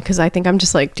call it in because I think I'm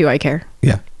just like, do I care?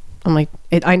 Yeah. I'm like,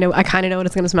 I kind of know what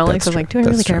it's going to smell like. That's So I'm true. like, do I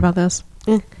That's really care true. about this?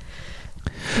 Eh.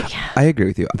 I agree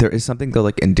with you. There is something though,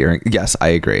 like endearing. Yes, I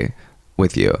agree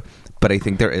with you. But I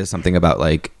think there is something about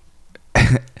like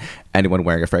anyone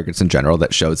wearing a fragrance in general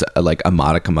that shows like a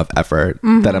modicum of effort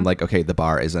that I'm like, okay, the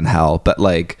bar is in hell. But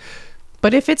like,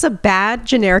 But if it's a bad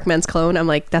generic men's cologne, I'm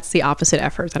like, that's the opposite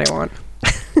effort that I want.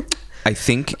 I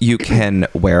think you can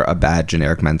wear a bad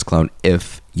generic men's cologne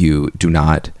if you do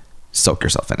not soak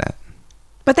yourself in it.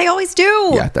 But they always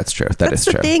do. Yeah, that's true. That's That's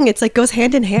the true. thing. It's like goes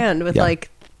hand in hand with Yeah.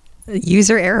 like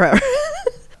user error.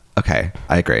 Okay,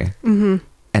 I agree. Mm-hmm.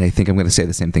 And I think I'm going to say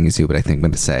the same thing as you, but I think I'm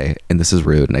going to say, and this is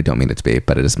rude and I don't mean it to be,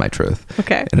 but it is my truth.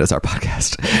 Okay. And it's our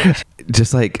podcast.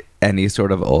 Just like any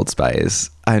sort of Old Spice,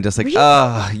 I'm just like,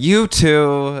 Really? you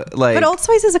too. Like, But Old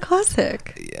Spice is a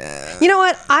classic. yeah. You know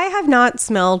what? I have not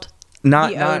smelled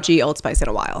Not, the not, OG Old Spice in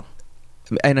a while.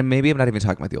 and maybe I'm not even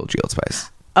talking about the old Old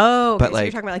Spice. Oh, okay, But, so like,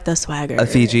 you're talking about like the swagger. A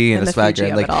Fiji and a the swagger.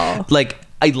 Fiji of Like, it all. like,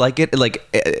 I like it. Like,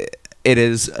 it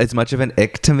is as much of an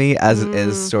ick to me as it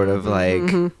is sort of like,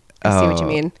 I see what you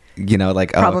mean. You know,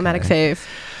 like Problematic fave.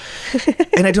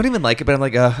 And I don't even like it, but I'm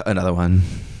like, another one.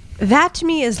 That to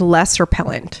me is less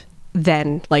repellent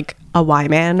than like a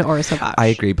Y-man or a Sauvage. I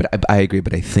agree, but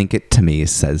I think it to me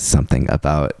says something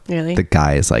about Really? the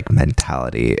guy's like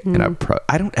mentality and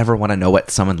I don't ever want to know what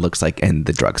someone looks like in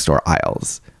the drugstore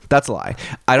aisles. That's a lie.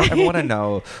 I don't ever want to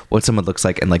know what someone looks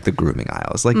like in like the grooming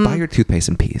aisles. Like buy your toothpaste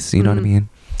in peace. You know what I mean?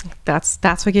 That's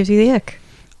what gives you the ick.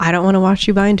 I don't want to watch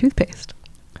you buying toothpaste.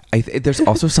 There's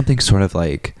also something sort of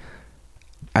like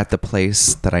at the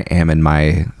place that I am in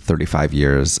my 35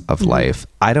 years of life,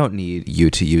 I don't need you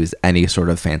to use any sort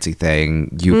of fancy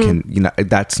thing. You can, you know,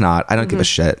 that's not, I don't give a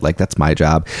shit. Like, that's my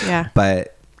job. Yeah.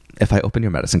 But if I open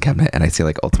your medicine cabinet and I see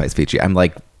like Old Spice Fiji, I'm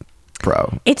like,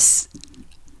 bro.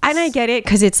 And I get it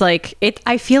because it's like,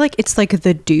 I feel like it's like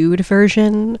the dude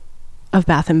version of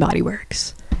Bath and Body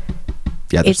Works.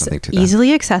 Yeah, there's It's something to that.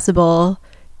 easily accessible.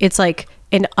 It's like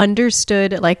an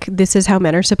understood, like, this is how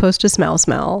men are supposed to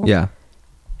smell. Yeah.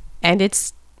 And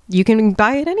you can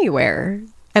buy it anywhere.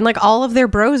 And like all of their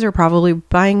bros are probably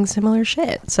buying similar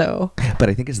shit. So, But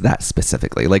I think it's that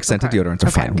specifically. Like scented deodorants are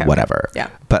fine, whatever. Yeah.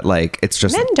 But like, it's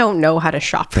just. men don't know how to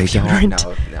shop for They don't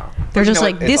deodorant. know. They're But just you know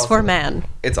like, what? It's this also, for like, man.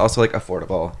 It's also like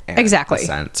affordable. And Exactly. a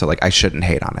scent, so like, I shouldn't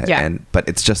hate on it. Yeah. But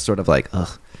it's just sort of like,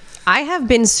 ugh. I have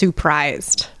been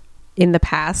surprised in the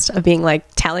past of being like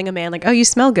telling a man like, oh, you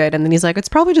smell good. And then he's like, it's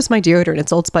probably just my deodorant.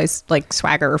 It's Old Spice, like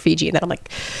Swagger or Fiji. And then I'm like,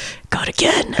 God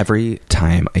again. Every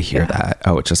time I hear that,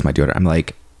 oh, it's just my deodorant, I'm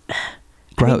like,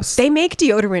 gross. They make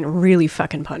deodorant really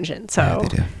fucking pungent. So Yeah,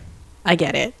 they do. I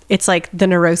get it. It's like the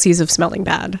neuroses of smelling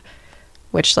bad,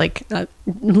 which like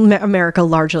America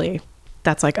largely,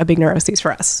 that's like a big neuroses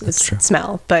for us. Is true.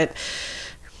 smell. But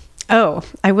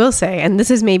I will say, and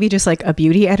this is maybe just like a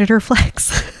beauty editor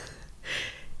flex.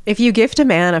 If you gift a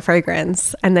man a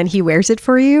fragrance and then he wears it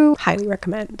for you, highly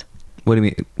recommend. What do you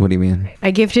mean? What do you mean? I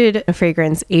gifted a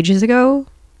fragrance ages ago.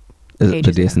 Is it the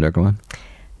Ages DS and Darker one?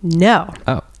 No,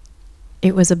 Oh,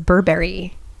 it was a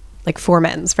Burberry, like for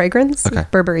men's fragrance. okay.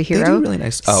 Burberry Hero. They do really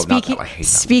nice. Oh, not that Speaking, one. I hate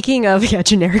that one. speaking of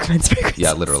generic men's fragrance.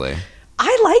 Yeah, literally.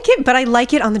 I like it, but I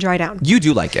like it on the dry down. You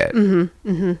do like it.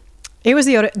 It was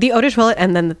the Eau de Toilette,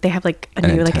 and then they have like a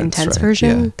An new like Intense, intense right?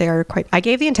 version. Yeah. They are quite. I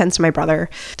gave the intense to my brother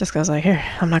just because like, here,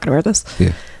 I'm not gonna wear this.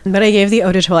 Yeah. But I gave the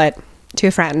Eau de Toilette to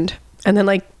a friend, and then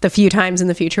like the few times in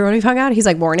the future when we've hung out, he's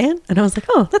like worn it, and I was like,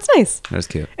 oh, that's nice. That was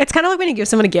cute. It's kind of like when you give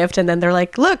someone a gift, and then they're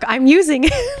like, look, I'm using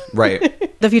it. Right.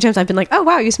 The few times I've been like, oh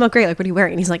wow, you smell great. Like, what are you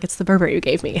wearing? And he's like, it's the Burberry you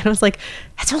gave me. And I was like,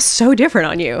 that smells so different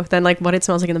on you than like what it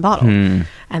smells like in the bottle.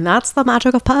 And that's the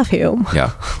magic of perfume.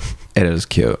 Yeah. It is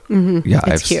cute. Yeah,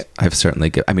 It's cute. I've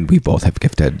certainly. I mean, we both have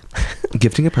gifted.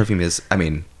 Gifting a perfume is, I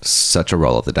mean, such a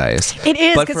roll of the dice. It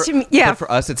is, But 'cause for, to me- yeah, but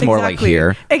for us, it's more like exactly.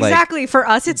 here. Exactly. For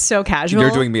us, it's so Like, casual.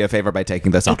 you're doing me a favor by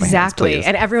taking this off my hands, Exactly. please.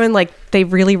 And everyone like they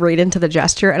really read into the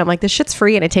gesture, and I'm like, this shit's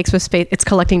free and it takes with space. It's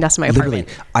collecting dust in my Literally,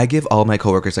 apartment. I give all my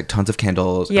coworkers like tons of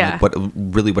candles. and, Yeah. like,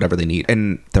 really whatever they need,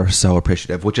 and they're so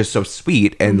appreciative, which is so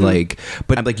sweet. And like,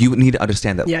 but I'm like, you need to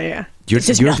understand that. Yeah, yeah. You're It's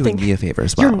just doing nothing. me a favor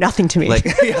as well. You're nothing to me. Like,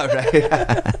 yeah,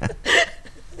 right.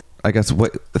 I guess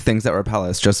what the things that repel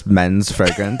us, just men's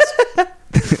fragrance.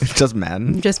 Just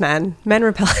men. Just men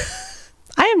repel.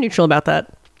 I am neutral about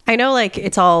that. I know like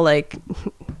it's all like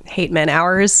hate men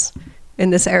hours in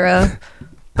this era,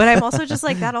 but I'm also just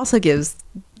like that also gives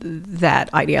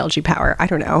that ideology power. I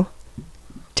don't know,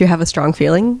 to have a strong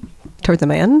feeling towards a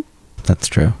man, That's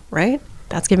true. right?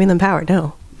 That's giving them power.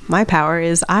 No, my power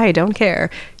is I don't care.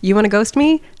 You want to ghost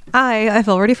me? I've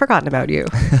already forgotten about you.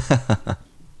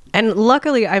 And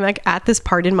luckily, I'm like at this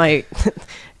part in my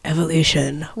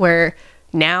evolution where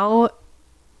now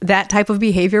that type of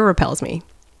behavior repels me.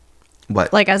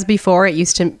 What? Like as before, it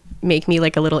used to make me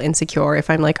like a little insecure if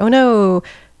I'm like, oh no,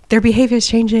 their behavior is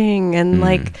changing and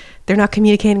like they're not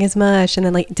communicating as much. And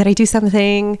then like, did I do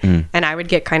something? And I would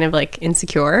get kind of like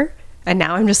insecure. And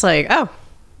now I'm just like, oh,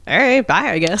 all right,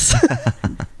 bye, I guess.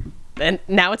 And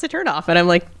now it's a turn off. And I'm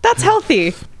like, that's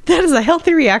healthy. That is a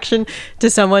healthy reaction to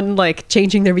someone like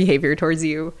changing their behavior towards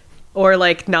you or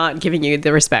like not giving you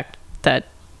the respect that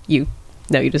you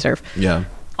know you deserve. Yeah.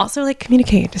 Also, like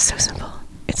communicate is so simple.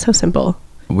 It's so simple.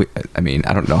 I mean,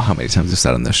 I don't know how many times we've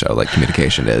said on this show, like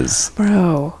communication is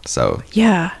Bro. so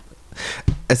Yeah.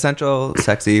 essential,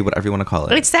 sexy, whatever you want to call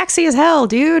it. It's sexy as hell,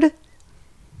 dude.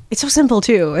 It's so simple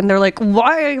too. And they're like,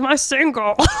 why am I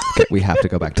single? Okay, we have to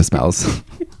go back to smells.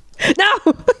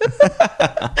 No.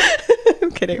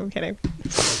 I'm kidding.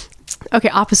 Okay,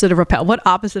 opposite of repel. What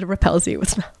opposite of repels you?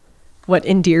 What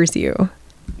endears you?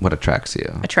 What attracts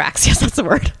you? Attracts. Yes, that's the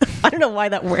word. I don't know why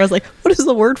that word. I was like, what is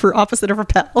the word for opposite of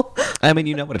repel? I mean,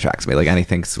 you know what attracts me. Like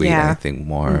anything sweet, Yeah. anything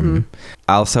warm.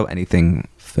 Also, anything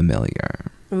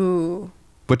familiar. Ooh.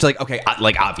 Which, like, okay,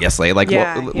 like, obviously, like,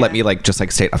 Yeah, let me, like, just,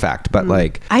 like, state a fact. But,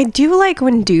 like... I do like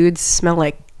when dudes smell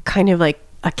like kind of like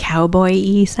a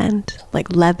cowboy-y scent.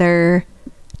 Like leather,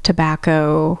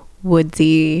 tobacco,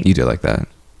 woodsy. You do like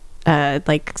that.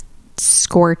 Like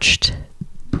scorched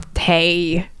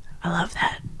hay. I love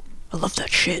that. I love that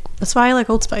shit. That's why I like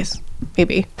Old Spice,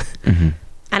 maybe. Mm-hmm.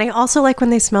 And I also like when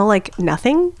they smell like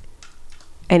nothing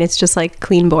and it's just like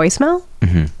clean boy smell.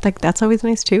 Mm-hmm. Like that's always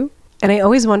nice too. And I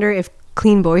always wonder if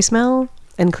clean boy smell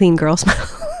and clean girl smell,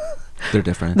 They're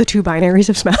different. the two binaries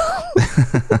of smell.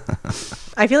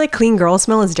 I feel like clean girl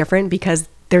smell is different because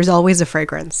there's always a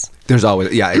fragrance. There's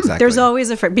always... Yeah, exactly. There's always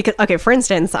a because okay, for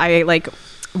instance, I like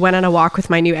went on a walk with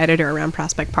my new editor around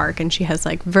Prospect Park, and she has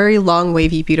like very long,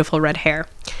 wavy, beautiful red hair,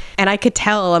 and I could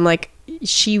tell. I'm like,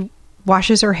 she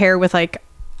washes her hair with like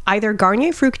either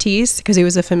Garnier Fructis because it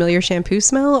was a familiar shampoo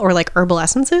smell, or like herbal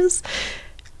essences.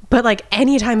 But like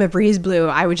anytime a breeze blew,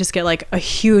 I would just get like a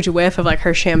huge whiff of like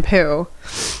her shampoo,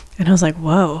 and I was like,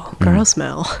 "Whoa, girl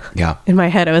smell!" Yeah. In my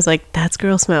head, I was like, "That's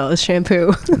girl smell. Is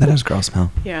shampoo." That is girl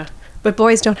smell. Yeah, but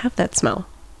boys don't have that smell.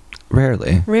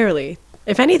 Rarely. Rarely.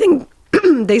 If anything,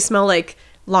 they smell like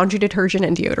laundry detergent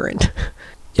and deodorant.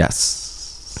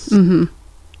 Yes.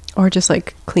 Or just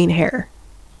like clean hair.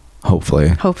 Hopefully.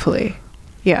 Hopefully.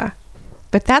 Yeah.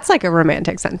 But that's like a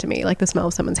romantic scent to me, like the smell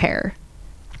of someone's hair.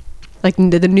 Like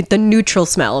the neutral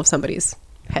smell of somebody's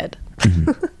head.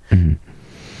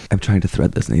 I'm trying to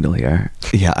thread this needle here.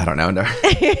 Yeah, I don't know. No.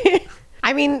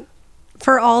 I mean,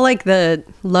 for all like the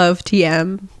love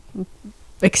TM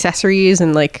accessories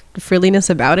and like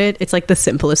frilliness about it, it's like the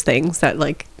simplest things that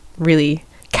like really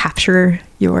capture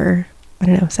your, I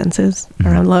don't know, senses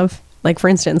around love. Like for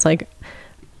instance, like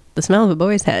the smell of a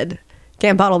boy's head.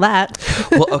 Can't bottle that.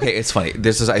 Well, okay, it's funny.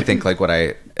 This is, I think, like what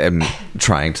I am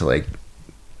trying to like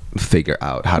figure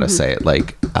out how to say it.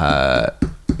 Like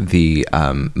the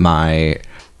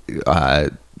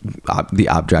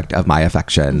object of my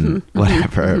affection,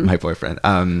 whatever, my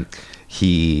boyfriend.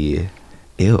 He,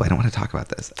 ew, I don't want to talk about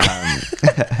this.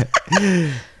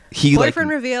 He Boyfriend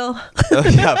like, reveal. oh,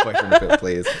 yeah, boyfriend reveal,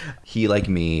 please. He, like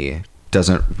me,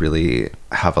 doesn't really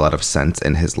have a lot of scent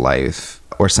in his life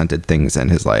or scented things in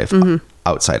his life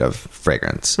outside of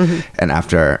fragrance. And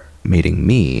after meeting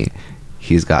me,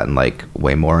 he's gotten like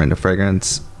way more into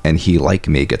fragrance, and he, like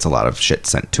me, gets a lot of shit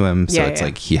sent to him. So it's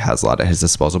like he has a lot at his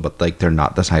disposal, but like they're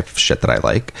not the type of shit that I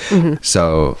like.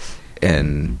 So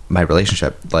in my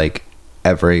relationship, like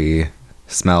every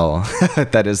smell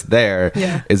that is there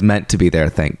is meant to be there,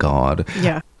 thank God.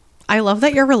 Yeah. I love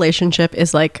that your relationship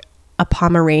is like a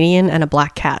Pomeranian and a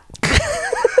black cat.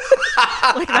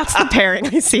 Like that's the pairing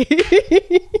I see.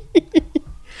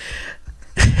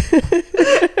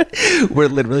 We're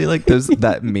literally like those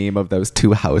that meme of those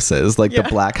two houses, like the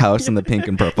black house and the pink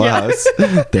and purple house.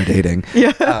 They're dating.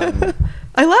 Yeah.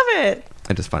 I love it.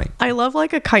 It's just funny. I love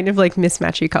like a kind of like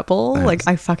mismatchy couple. Like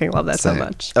I fucking love that so Same.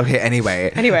 much. Okay,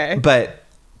 anyway. But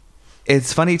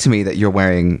it's funny to me that you're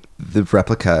wearing the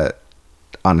replica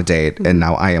on a date, and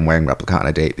now I am wearing replica on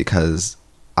a date because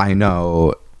I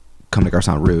know Comme des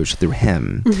Garçons Rouge through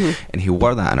him, and he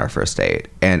wore that on our first date,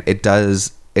 and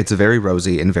it's very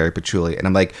rosy and very patchouli, and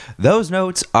I'm like, those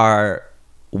notes are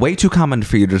way too common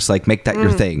for you to just like make that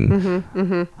your thing,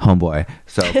 homeboy.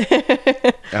 So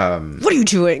What are you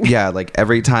doing? yeah, like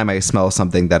every time I smell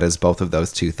something that is both of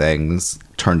those two things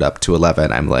turned up to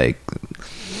 11, I'm like,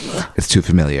 it's too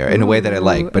familiar in a way that I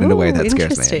like, but in a way that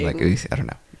scares me. I'm like, I don't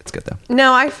know. It's good though.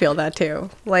 No, I feel that too.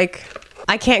 Like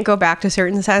I can't go back to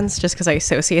certain scents just because I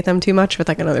associate them too much with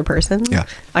like another person. Yeah.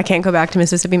 I can't go back to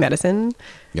Mississippi Medicine.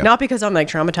 Yeah. Not because I'm like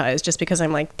traumatized, just because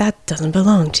I'm like, that doesn't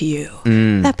belong to you.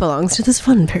 That belongs to this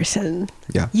fun person.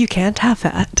 Yeah. You can't have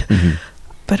that.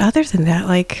 But other than that,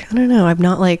 like, I don't know. I'm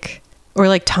not like, or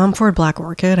like Tom Ford Black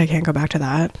Orchid. I can't go back to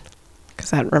that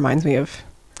because that reminds me of.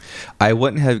 I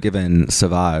wouldn't have given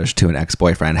Sauvage to an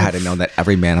ex-boyfriend had I known that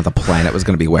every man on the planet was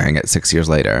going to be wearing it 6 years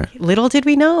later. Little did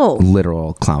we know.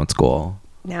 Literal clown school.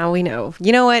 Now we know.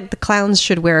 You know what? The clowns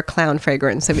should wear a clown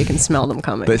fragrance so we can smell them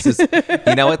coming. This is,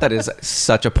 you know what? That is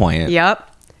such a point.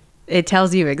 Yep. It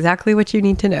tells you exactly what you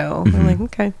need to know. I'm like,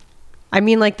 okay. I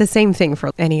mean, like the same thing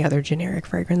for any other generic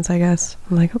fragrance, I guess.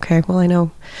 I'm like, okay, well, I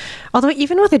know. Although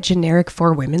even with a generic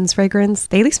for women's fragrance,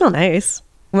 they at least smell nice.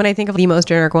 When I think of the most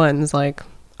generic ones, like,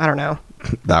 I don't know.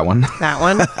 That one. That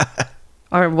one.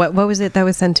 Or what was it that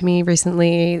was sent to me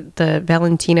recently? The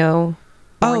Valentino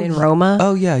born in Roma.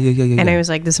 Oh yeah. And I was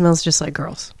like, this smells just like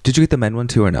girls. Did you get the men one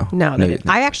too or no? No, they didn't.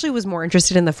 I actually was more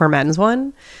interested in the for men's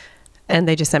one, and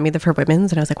they just sent me the for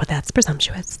women's, and I was like, well, that's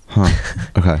presumptuous. Huh.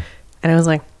 Okay. And I was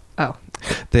like, oh.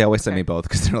 They always send me both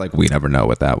because they're like, we never know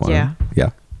with that one.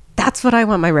 Yeah. That's what I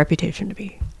want my reputation to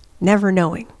be. Never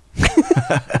knowing.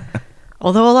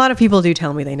 Although a lot of people do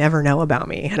tell me they never know about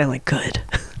me, and I'm like, good.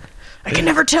 I can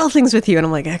never tell things with you, and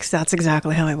I'm like, that's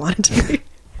exactly how I want it to be.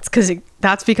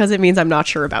 That's because it means I'm not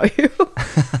sure about you.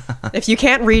 If you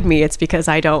can't read me, it's because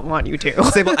I don't want you to.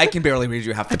 Say, well, I can barely read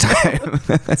you half the time.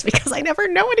 It's because I never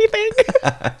know anything.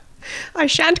 I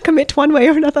shan't commit one way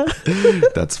or another.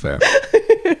 That's fair.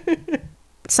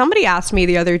 Somebody asked me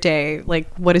the other day, like,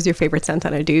 what is your favorite scent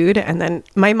on a dude? And then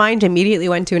my mind immediately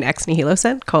went to an Ex Nihilo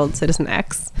scent called Citizen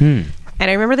X. And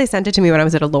I remember they sent it to me when I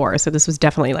was at Allure. So this was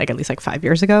definitely like at least like 5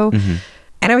 years ago.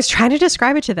 And I was trying to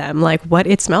describe it to them, like what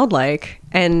it smelled like.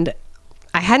 And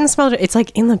I hadn't smelled it. It's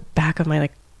like in the back of my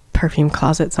like perfume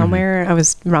closet somewhere. I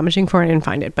was rummaging for it and didn't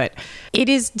find it. But it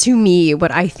is, to me,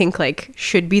 what I think like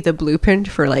should be the blueprint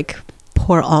for like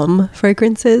pour homme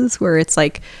fragrances, where it's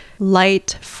like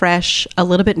light, fresh, a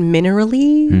little bit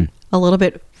minerally, a little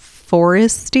bit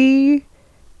foresty.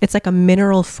 It's like a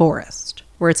mineral forest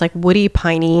where it's like woody,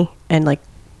 piney, and like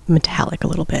metallic a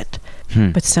little bit.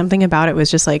 But something about it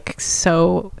was just like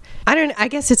so, I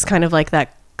guess it's kind of like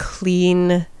that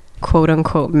clean, quote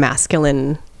unquote,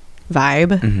 masculine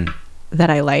vibe that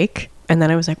I like. And then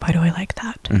I was like, why do I like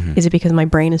that? Is it because my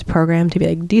brain is programmed to be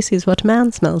like, this is what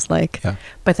man smells like? Yeah.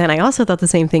 But then I also thought the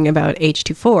same thing about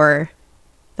H24,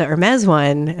 the Hermes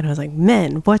one. And I was like,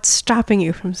 men, what's stopping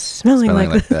you from smelling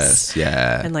like this?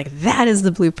 Yeah. And like, that is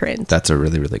the blueprint. That's a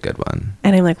really, really good one.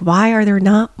 And I'm like, why are there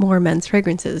not more men's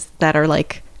fragrances that are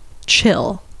like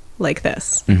chill like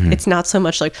this? It's not so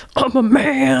much like, I'm a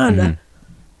man,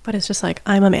 but it's just like,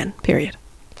 I'm a man, period.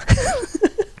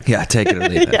 Yeah, take it or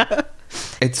leave it. Yeah.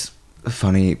 It's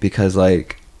funny because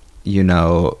like, you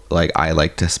know, like I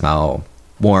like to smell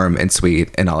warm and sweet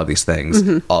and all of these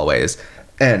things always.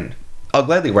 And I'll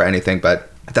gladly wear anything,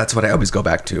 but that's what I always go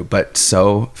back to. But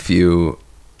so few,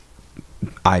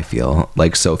 I feel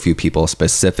like so few people,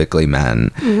 specifically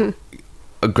men,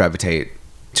 gravitate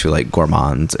to like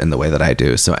gourmands in the way that I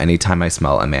do. So anytime I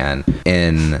smell a man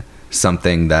in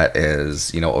something that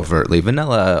is, you know, overtly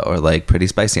vanilla or like pretty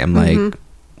spicy, I'm like,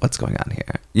 what's going on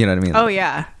here? You know what I mean? Oh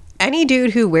yeah. Any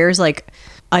dude who wears like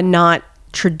a not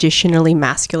traditionally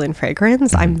masculine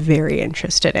fragrance, I'm very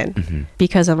interested in,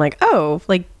 because I'm like, oh,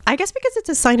 like, I guess because it's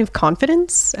a sign of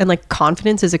confidence, and like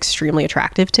confidence is extremely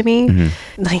attractive to me.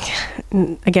 Like,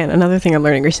 again, another thing I'm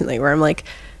learning recently where I'm like,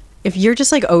 if you're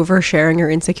just like oversharing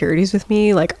your insecurities with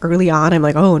me, like early on, I'm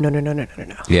like, oh, no.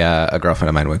 Yeah. A girlfriend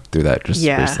of mine went through that just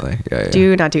recently. Yeah.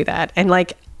 Do not do that. And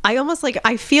like, I almost like,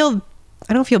 I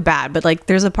don't feel bad, but like,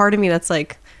 there's a part of me that's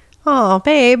like, oh,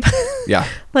 babe. Yeah.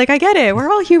 Like, I get it. We're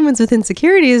all humans with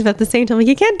insecurities, but at the same time, like,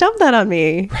 you can't dump that on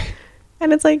me. Right.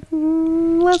 And it's like,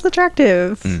 less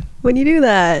attractive when you do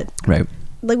that. Right.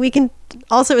 Like, we can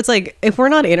also, it's like, if we're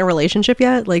not in a relationship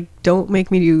yet, like, don't make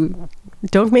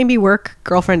me work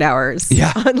girlfriend hours.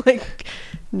 Yeah. On like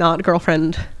not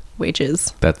girlfriend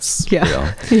wages. That's real.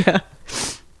 Yeah.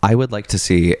 I would like to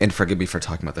see, and forgive me for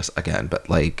talking about this again, but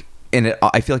like, and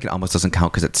I feel like it almost doesn't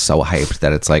count because it's so hyped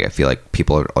that it's like, I feel like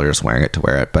people are just wearing it to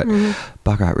wear it. But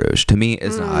Baccarat Rouge to me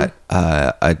is not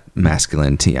a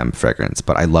masculine TM fragrance,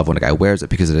 but I love when a guy wears it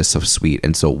because it is so sweet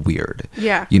and so weird.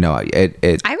 Yeah. You know,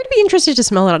 it I would be interested to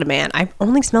smell it on a man. I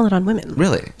only smell it on women.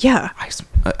 Really? Yeah.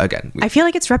 Again, I feel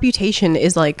like its reputation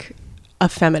is like a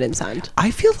feminine scent.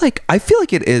 I feel like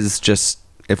it is just,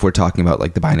 if we're talking about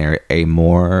like the binary, a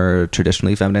more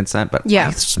traditionally feminine scent, but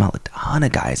I smell a ton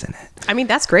of guys in it. I mean,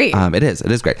 that's great. It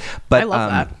is great. But I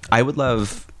love that. I would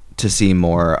love to see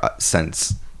more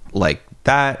scents like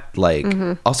that. Like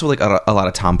also like a lot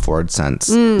of Tom Ford scents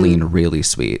lean really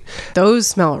sweet. Those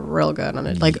smell real good on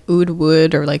it, like oud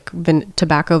wood or like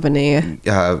tobacco vanilla.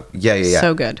 Yeah.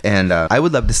 So good. And I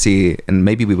would love to see, and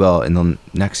maybe we will in the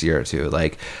next year or two,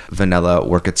 like vanilla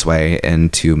work its way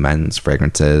into men's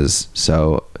fragrances,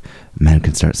 so men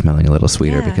can start smelling a little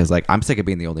sweeter. Because like, I'm sick of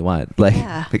being the only one.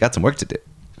 Like, we got some work to do.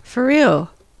 For real.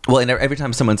 Well, and every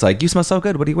time someone's like, you smell so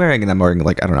good, what are you wearing? And I'm wearing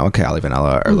like, I don't know, a Cali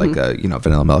vanilla or like a,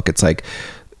 vanilla milk. It's like,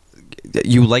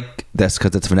 you like this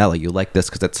because it's vanilla. You like this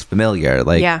because it's familiar.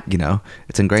 Like,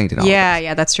 it's ingrained in all of us.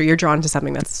 Yeah, that's true. You're drawn to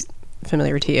something that's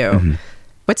familiar to you.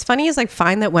 What's funny is I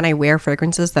find that when I wear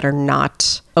fragrances that are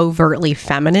not overtly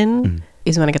feminine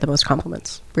is when I get the most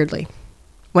compliments, weirdly.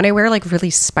 When I wear like really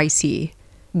spicy,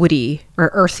 woody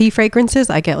or earthy fragrances,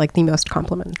 I get like the most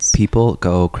compliments. People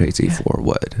go crazy for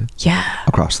wood. Yeah.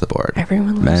 Across the board.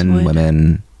 Everyone loves men, wood.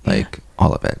 women, like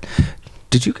all of it.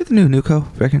 Did you get the new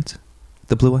Nuco fragrance?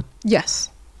 The blue one? Yes.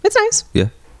 It's nice. Yeah.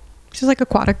 It's just like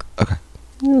aquatic. Okay.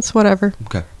 It's whatever.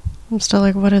 Okay. I'm still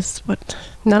like, what?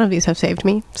 None of these have saved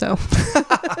me. So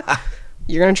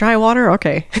you're going to try water?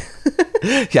 Okay.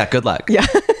 Yeah. Good luck. Yeah.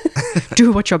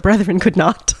 Do what your brethren could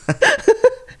not.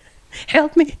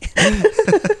 Help me.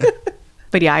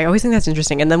 But yeah, I always think that's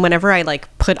interesting. And then whenever I like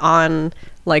put on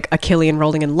like a Killian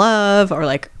Rolling in Love, or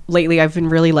like lately I've been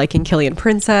really liking Killian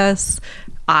Princess,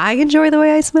 I enjoy the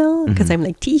way I smell because I'm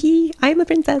like, tee, I'm a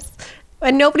princess.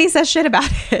 And nobody says shit about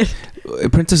it.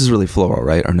 Princess is really floral,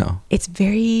 right? Or no? It's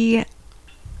very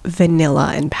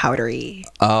vanilla and powdery.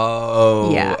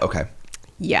 Oh. Yeah. Okay.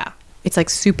 Yeah. It's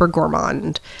like super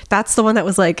gourmand. That's the one that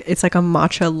was like, it's like a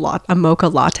mocha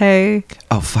latte.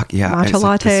 Oh, fuck. Yeah. Matcha It's like,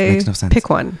 latte. this makes no sense. Pick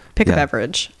one. Pick a Yeah.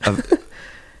 beverage.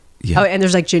 Yeah. Oh, and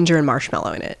there's like ginger and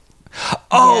marshmallow in it.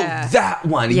 Oh, Yeah. that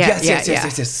one. Yeah, Yes. yeah.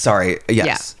 Sorry.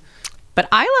 Yes. But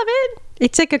I love it.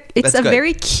 It's like it's That's a good.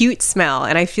 very cute smell,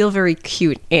 and I feel very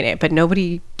cute in it, but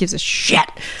nobody gives a shit.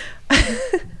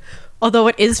 Although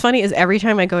what is funny is every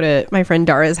time I go to my friend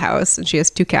Dara's house, and she has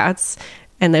 2 cats,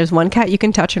 and there's one cat you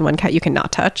can touch and one cat you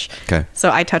cannot touch. Okay. So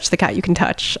I touch the cat you can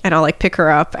touch, and I'll like pick her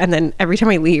up, and then every time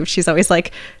I leave, she's always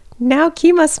like, "Now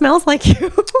Kima smells like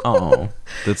you." Oh,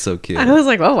 that's so cute. And I was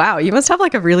like, "Oh wow, you must have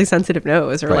like a really sensitive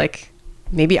nose," or Right. like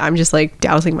maybe I'm just like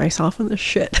dousing myself in this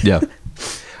shit. Yeah.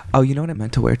 Oh, you know what I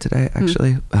meant to wear today,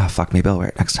 actually? Oh, fuck, maybe I'll wear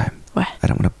it next time. What? I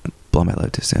don't want to blow my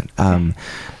load too soon.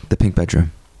 The pink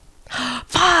bedroom.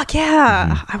 Fuck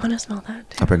yeah, I want to smell that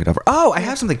too. I'll bring it over. Oh, I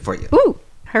have something for you. Ooh,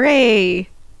 hooray.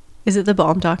 Is it the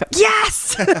balm doc?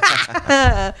 Yes!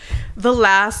 The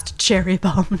last cherry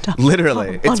balm doc.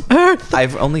 Literally. on earth.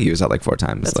 I've only used that like 4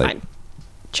 times. That's like, fine.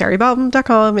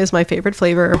 Cherrybalm.com is my favorite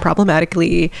flavor,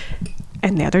 problematically.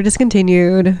 And now they're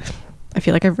discontinued. I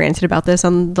feel like I've ranted about this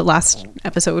on the last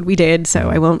episode we did, so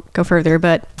I won't go further,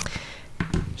 but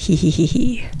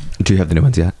he. Do you have the new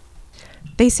ones yet?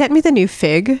 They sent me the new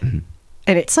fig,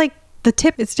 and it's like the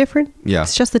tip is different. Yeah.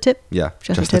 It's just the tip. Yeah.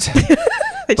 Just the tip.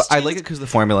 But I like it because the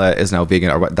formula is now vegan.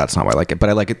 Or what? That's not why I like it. But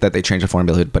I like it that they changed the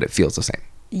formula, but it feels the same.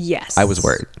 Yes. I was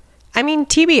worried. I mean,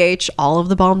 TBH, all of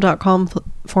the balm.com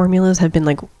formulas have been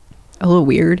like a little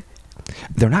weird.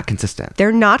 They're not consistent.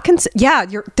 They're not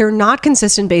they're not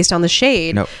consistent based on the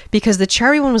shade. Nope. Because the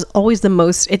cherry one was always the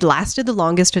most, it lasted the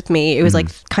longest with me. It was like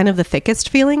kind of the thickest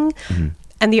feeling.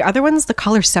 And the other ones, the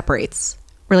color separates.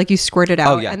 Where like you squirt it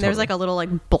out, yeah, and there's totally. like a little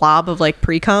like blob of like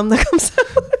pre-cum that comes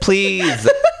out. Please.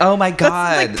 Oh my God.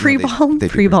 That's like No, pre-balm. they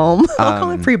do Pre-balm. I'll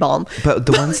call it pre-balm. But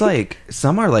the ones like,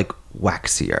 some are like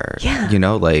waxier. Yeah. You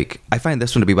know, like I find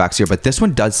this one to be waxier, but this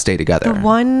one does stay together. The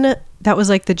one that was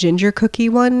like the ginger cookie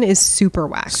one is super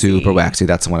waxy. Super waxy.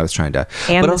 That's the one I was trying to.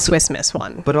 And but the also, Swiss Miss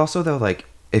one. But also though, like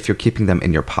if you're keeping them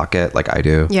in your pocket, like I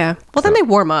do. Yeah. Well, then they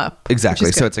warm up. which Exactly.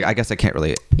 is So good. it's like I guess I can't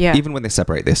really. Yeah. Even when they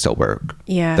separate, they still work.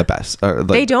 Yeah. The best. Or, like,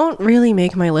 They don't really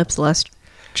make my lips less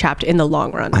chapped in the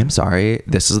long run. I'm sorry.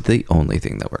 This is the only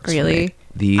thing that works. Really? For me.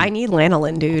 The I need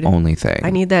lanolin, dude. only thing.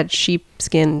 I need that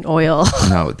sheepskin oil.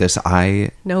 No, this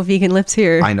No vegan lips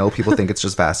here. I know people think it's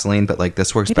just Vaseline, but like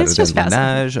this works It better is than just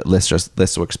Vaseline. Laneige.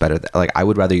 This works better. Like I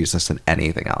would rather use this than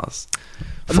anything else.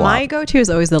 My Flop. go-to is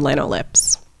always the Lano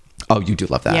lips. Oh, you do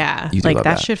love that. Yeah. You do Like love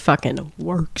that shit fucking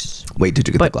works. Wait, did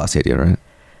you get But- the Glossier deodorant?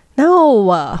 No,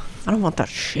 I don't want that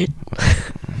shit.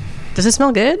 Does it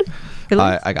smell good? Really?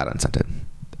 I got unscented.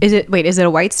 Is it a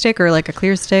white stick or like a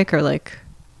clear stick or like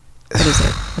what is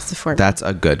it? What's the formula? That's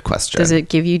a good question. Does it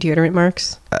give you deodorant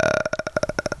marks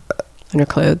on your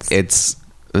clothes? It's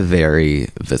very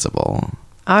visible.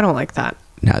 I don't like that.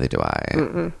 Neither do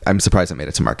I. I'm surprised it made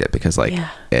it to market because like Yeah.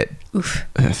 it. Oof.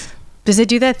 Ugh. Does it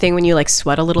do that thing when you like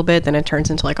sweat a little bit, then it turns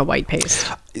into like a white paste?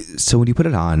 So when you put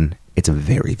it on, it's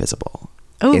very visible.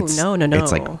 Oh, It's- no.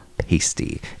 It's like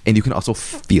pasty, and you can also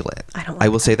feel it. I don't I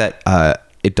like will say that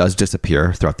it does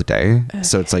disappear throughout the day.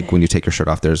 So it's like when you take your shirt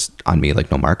off, there's on me like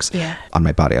no marks. Yeah. On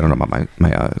my body, I don't know about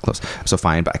my clothes. So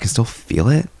fine, but I can still feel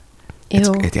it.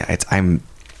 Ew.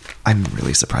 I'm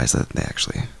really surprised that they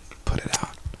actually put it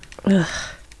out. Ugh.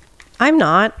 I'm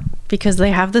not, because they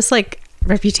have this like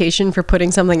reputation for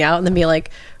putting something out and then be like,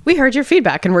 we heard your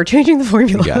feedback and we're changing the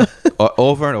formula. Yeah,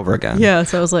 over and over again. Yeah,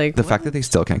 so I was like, The fact that they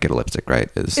still can't get a lipstick right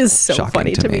is so shocking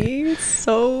funny to me. me. It's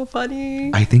so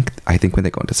funny. I think when they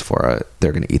go into Sephora,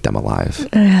 they're gonna eat them alive.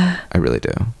 I really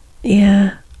do.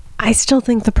 Yeah. I still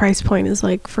think the price point is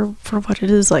like for what it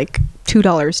is, like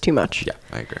 $2 too much. Yeah,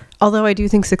 I agree. Although I do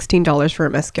think $16 for a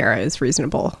mascara is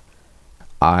reasonable.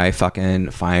 I fucking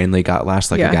finally got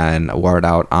Lash Lick Yeah. again. Wore it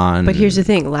out on. But here's the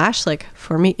thing, Lash Lick,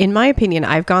 for me, in my opinion,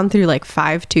 I've gone through like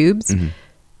 5 tubes. Mm-hmm.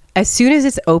 As soon as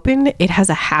it's open, it has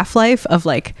a half-life of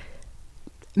like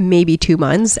maybe 2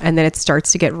 months, and then it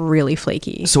starts to get really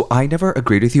flaky. So I never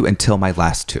agreed with you until my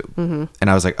last tube. And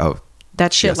I was like, oh,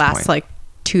 That shit has a lasts point. like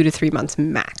 2 to 3 months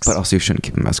max. But also you shouldn't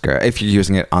keep a mascara if you're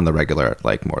using it on the regular,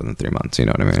 like more than 3 months. You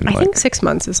know what I mean? I Like, think 6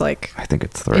 months is like, I think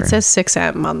it's 3. it says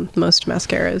 6M on most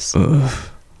mascaras.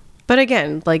 But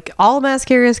again, like all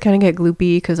mascaras kind of get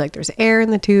gloopy because like there's air in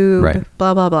the tube, Right.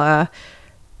 blah, blah, blah.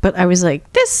 But I was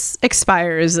like, this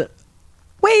expires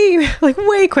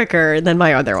way quicker than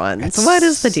my other ones. What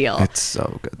is the deal? It's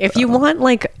so good. If you though. want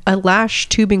like a lash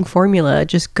tubing formula,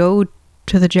 just go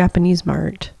to the Japanese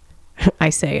mart. I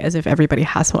say as if everybody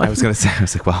has one. I was gonna say, I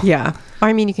was like, well, Yeah.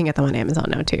 I mean, you can get them on Amazon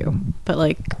now too. But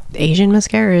like Asian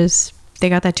mascaras, they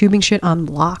got that tubing shit on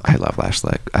lock. I love Lash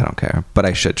Lick. I don't care, but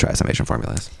I should try some Asian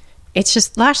formulas. It's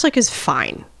just, Lash Lick is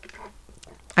fine.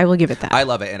 I will give it that. I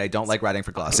love it, and I don't like writing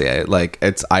for Glossier. Like,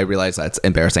 I realize that's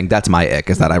embarrassing. That's my ick,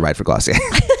 is that I write for Glossier.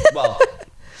 Well,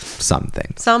 some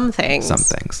things. Some things. Some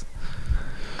things.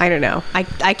 I don't know. I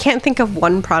can't think of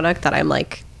one product that I'm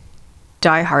like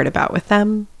die hard about with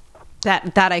them.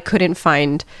 That I couldn't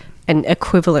find an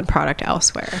equivalent product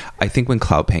elsewhere. I think when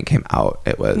Cloud Paint came out,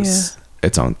 it was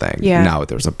its own thing. Yeah. Now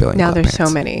there's a billion. Now Cloud there's so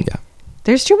Paints. many. Yeah.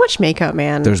 There's too much makeup,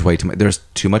 man. There's way too much. There's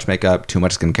too much makeup, too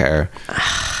much skincare.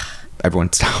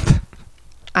 Everyone stop.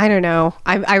 I don't know.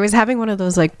 I was having one of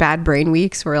those like bad brain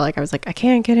weeks where like I was like, I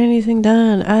can't get anything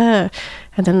done.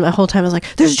 And then the whole time I was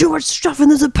like, there's too much stuff in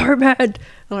this apartment.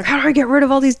 I'm like, how do I get rid of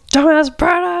all these dumbass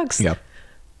products? Yep.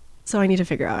 So I need to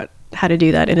figure out how to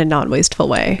do that in a non-wasteful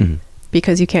way.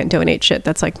 Because you can't donate shit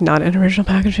that's like not in original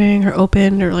packaging or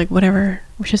opened or like whatever,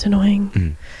 which is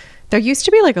annoying. There used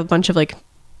to be like a bunch of like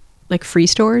free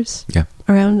stores Yeah.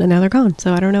 around, and now they're gone.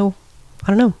 So I don't know.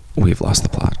 We've lost the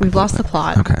plot. We've lost the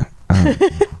plot. Okay.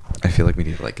 I feel like we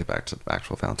need to like get back to the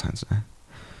actual Valentine's Day.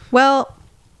 Well,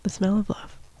 the smell of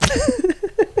love.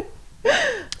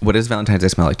 What does Valentine's Day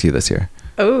smell like to you this year?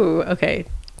 Oh, okay.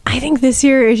 I think this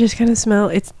year it just kind of smell.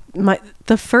 It's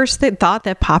the first thought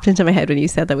that popped into my head when you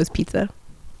said that was pizza.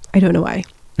 I don't know why.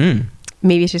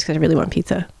 Maybe it's just because I really want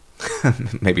pizza.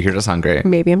 Maybe you're just hungry.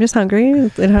 Maybe I'm just hungry.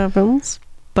 It happens.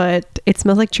 But it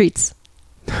smells like treats.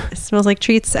 It smells like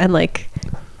treats and like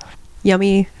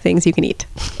yummy things you can eat.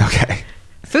 Okay.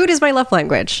 Food is my love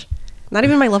language. Not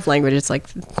even my love language. It's like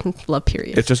love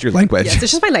period. It's just your language. Yes,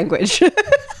 it's just my language.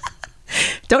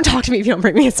 Don't talk to me if you don't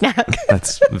bring me a snack.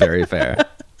 That's very fair.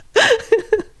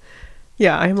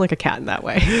 Yeah, I'm like a cat in that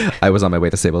way. I was on my way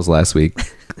to Sable's last week.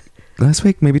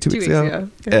 Maybe 2 weeks ago. ago.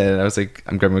 Yeah. And I was like,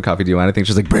 I'm grabbing a coffee. Do you want anything?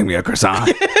 She's like, bring me a croissant.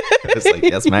 I was like,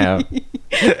 yes, ma'am.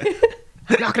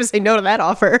 I'm not going to say no to that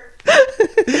offer.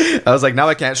 I was like, now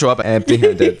I can't show up empty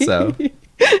handed. So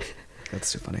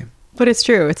that's too funny. But it's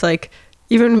true. It's like,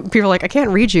 even people are like, I can't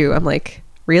read you. I'm like,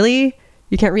 really?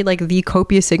 You can't read like the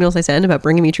copious signals I send about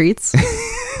bringing me treats?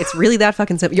 It's really that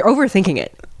fucking simple. You're overthinking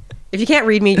it. If you can't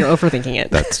read me, you're overthinking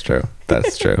it. That's true.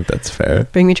 That's true. That's fair.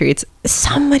 Bring me treats.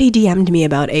 Somebody DM'd me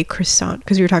about a croissant,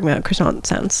 because we were talking about croissant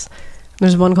scents.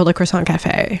 There's one called a Croissant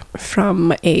Cafe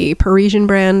from a Parisian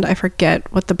brand. I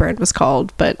forget what the brand was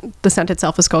called, but the scent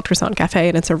itself is called Croissant Cafe,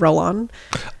 and it's a roll-on.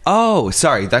 Oh,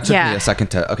 sorry. That took Yeah. me a second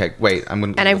to. Okay, wait. I'm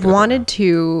gonna. And I wanted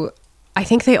to. I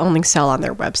think they only sell on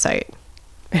their website,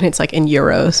 and it's like in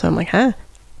euros. So I'm like, huh?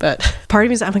 But part of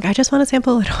me is, I'm like, I just want to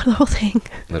sample. I don't want the whole thing.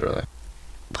 Literally.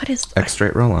 What is?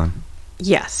 X-straight roll-on.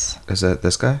 Yes. Is it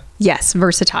this guy? Yes.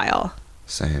 Versatile.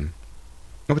 Same.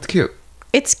 Oh, it's cute.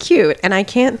 It's cute, and I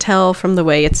can't tell from the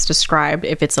way it's described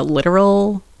if it's a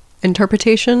literal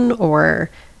interpretation or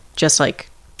just like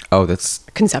Oh, that's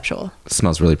conceptual.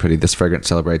 smells really pretty. This fragrance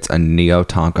celebrates a Neo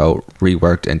Tonko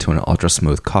reworked into an ultra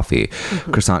smooth coffee.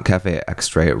 Croissant Cafe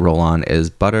X-Straight roll-on is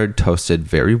buttered, toasted,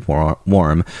 very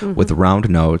warm with round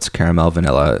notes, caramel,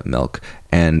 vanilla, milk,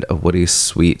 and a woody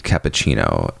sweet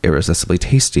cappuccino. Irresistibly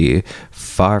tasty,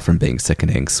 far from being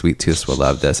sickening. Sweet tooths will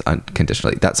love this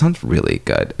unconditionally. That sounds really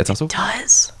good. It's also,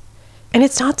 Does. And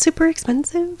it's not super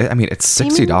expensive. I mean, it's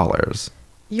 $60.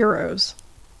 Euros.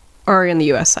 Or in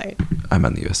the US site. I'm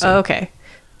on the US. Oh, okay.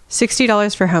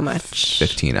 $60 for how much?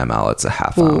 15 ml. It's a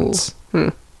half Ooh. ounce.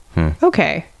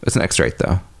 Okay. It's an X-straight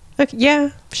though. Okay.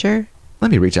 Yeah, sure. Let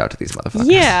me reach out to these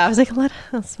motherfuckers. Yeah, I was like, let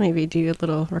us maybe do a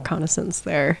little reconnaissance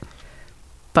there.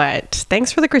 But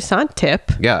thanks for the croissant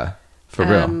tip. Yeah, for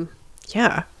real.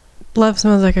 Yeah. Love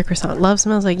smells like a croissant. Love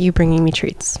smells like you bringing me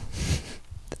treats.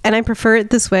 And I prefer it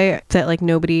this way, that like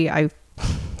nobody I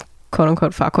quote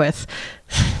unquote fuck with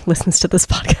listens to this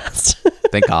podcast.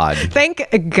 Thank God. Thank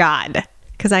God.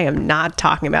 Because I am not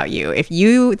talking about you. If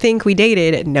you think we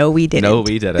dated, no, we didn't. No,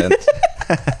 we didn't.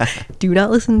 Do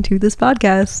not listen to this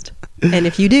podcast. And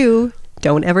if you do,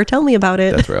 don't ever tell me about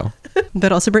it. That's real.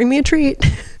 but also bring me a treat.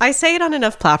 I say it on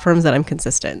enough platforms that I'm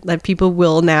consistent, that people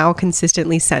will now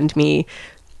consistently send me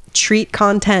treat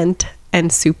content and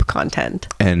soup content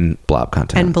and blob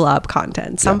content and blob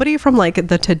content. Somebody from like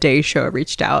the Today Show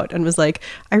reached out and was like,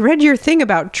 I read your thing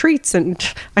about treats and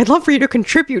I'd love for you to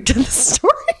contribute to the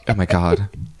story. Oh my God.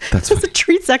 That's I was a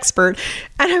treats expert.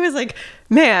 And I was like,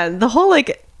 man, the whole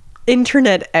like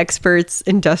internet experts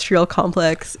industrial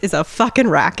complex is a fucking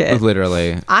racket.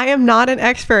 Literally. I am not an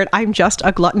expert. I'm just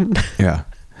a glutton. Yeah.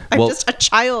 I'm just a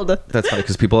child. That's funny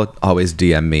because people always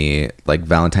DM me like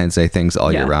Valentine's Day things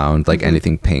all year round, like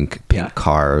anything pink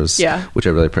cars, which I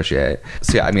really appreciate.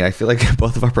 So yeah, I mean, I feel like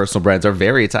both of our personal brands are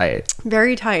very tight.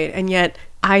 Very tight. And yet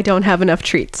I don't have enough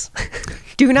treats.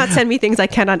 Do not send me things I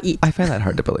cannot eat. I find that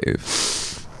hard to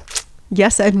believe.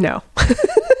 Yes and no.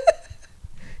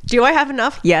 Do I have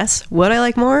enough? Yes. Would I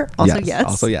like more? Also yes.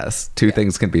 Also yes. Two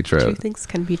things can be true. Two things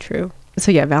can be true. So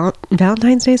yeah,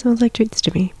 Valentine's Day smells like treats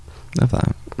to me. Love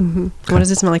that. Mm-hmm. What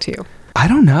does it smell like to you? I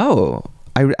don't know.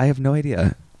 I have no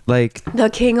idea. Like the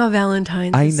king of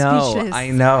Valentine's. I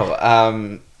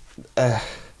know.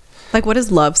 Like, what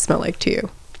does love smell like to you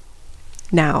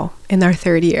now in our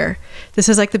third year? This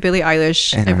is like the Billie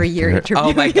Eilish every year interview.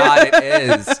 Oh my God, it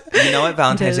is. You know what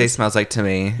Valentine's Day smells like to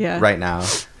me right now?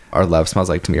 Or love smells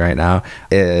like to me right now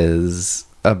is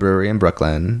a brewery in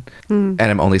Brooklyn. And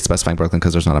I'm only specifying Brooklyn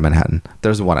because there's not a Manhattan.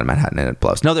 There's one in Manhattan and it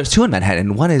blows. No, there's two in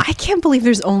Manhattan. One is... I can't believe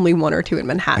there's only one or two in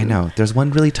Manhattan. I know. There's one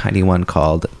really tiny one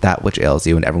called That Which Ails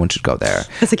You and everyone should go there.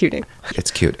 That's a cute name. It's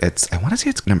cute. I want to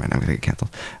say it's... Never mind, I'm going to get canceled.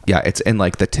 Yeah, it's in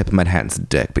like the tip of Manhattan's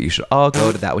dick, but you should all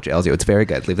go to That Which Ails You. It's very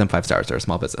good. Leave them 5 stars. They're a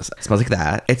small business. It smells like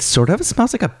that. It sort of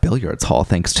smells like a billiards hall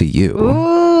thanks to you.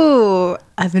 Ooh,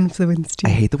 I've influenced you.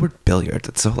 I hate the word billiards.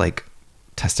 It's so like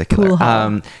testicular. Pool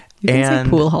hall. You can say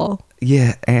pool hall.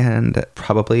 Yeah, and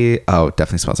probably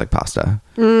definitely smells like pasta.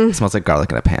 It smells like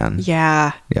garlic in a pan.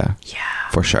 Yeah,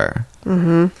 for sure.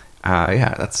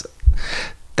 Yeah,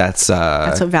 that's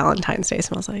what Valentine's Day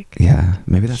smells like. Yeah,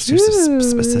 maybe that's too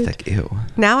specific. Ew.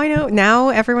 Now I know. Now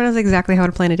everyone knows exactly how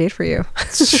to plan a date for you.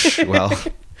 Well,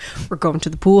 we're going to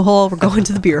the pool hall. We're going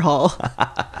to the beer hall,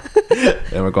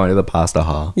 and we're going to the pasta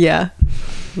hall. Yeah.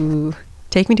 Ooh.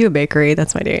 Take me to a bakery.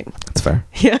 That's my date. That's fair.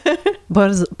 Yeah.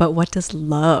 But what does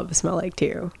love smell like to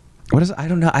you? I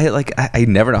don't know. I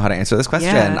never know how to answer this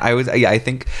question. Yeah. I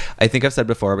think I've said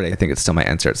before, but I think it's still my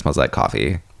answer. It smells like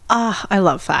coffee. I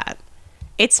love that.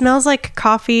 It smells like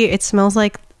coffee. It smells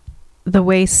like the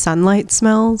way sunlight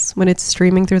smells when it's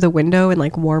streaming through the window and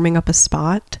like warming up a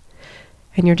spot.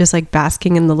 And you're just like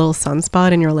basking in the little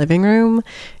sunspot in your living room.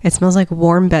 It smells like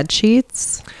warm bed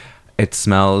sheets. It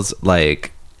smells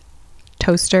like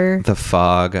toaster. The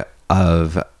fog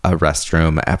of a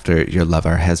restroom after your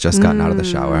lover has just gotten out of the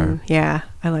shower. Yeah,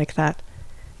 I like that.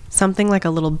 Something like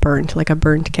a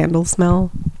burnt candle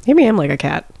smell. Maybe I'm like a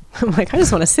cat. I'm like, I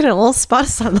just want to sit in a little spot of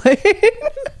sunlight.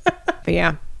 But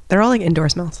yeah, they're all like indoor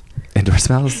smells. Indoor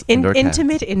smells?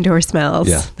 Intimate indoor smells.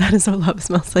 Yeah. That is what love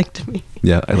smells like to me.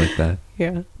 Yeah, I like that.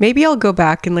 Yeah. Maybe I'll go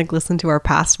back and like listen to our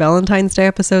past Valentine's Day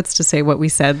episodes to say what we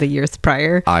said the years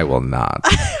prior. I will not.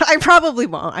 I probably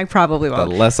won't. The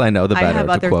less I know, the better, I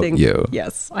have to quote you.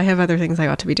 Yes. I have other things I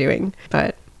ought to be doing.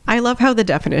 But I love how the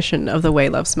definition of the way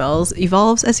love smells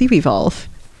evolves as you evolve.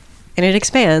 And it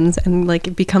expands and like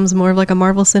it becomes more of like a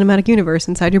Marvel Cinematic Universe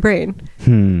inside your brain.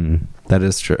 That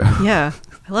is true. Yeah.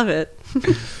 I love it.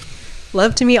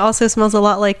 Love to me also smells a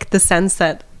lot like the scents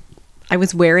that I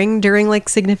was wearing during like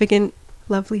significant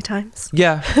lovely times.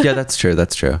 Yeah, that's true.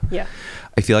 Yeah.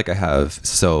 I feel like I have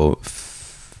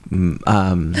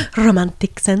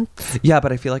romantic scents. Yeah,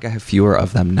 but I feel like I have fewer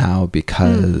of them now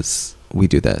because we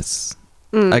do this.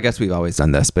 I guess we've always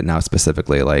done this, but now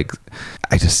specifically, like,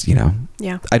 I just, I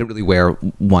don't really wear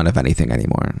one of anything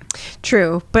anymore.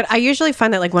 True. But I usually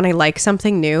find that, like, when I like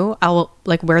something new, I'll,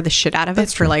 like, wear the shit out of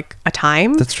it for, like, a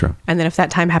time. That's true. And then if that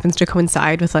time happens to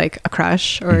coincide with, like, a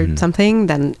crush or something,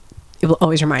 then it will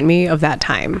always remind me of that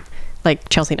time. Like,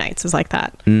 Chelsea Nights is like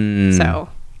that. So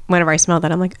whenever I smell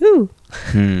that, I'm like, ooh.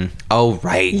 Oh,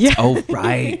 right. Yeah. Oh,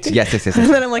 right. Yes.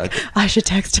 And then I'm like, I should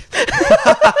text him.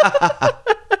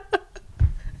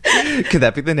 Could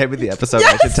that be the name of the episode?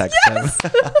 Yes, I should text him.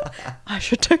 I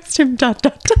should text him. ... That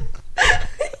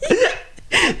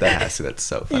has to. That's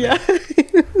so funny. Yeah.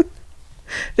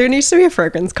 There needs to be a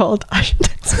fragrance called I should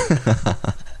text him.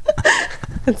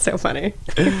 That's so funny.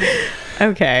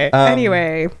 Okay.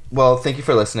 Anyway. Well, thank you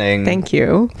for listening. Thank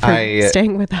you for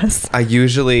staying with us. I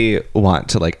usually want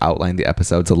to like outline the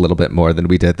episodes a little bit more than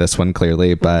we did this one,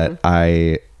 clearly, but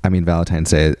I mean,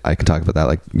 Valentine's Day, I can talk about that,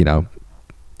 like,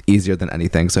 easier than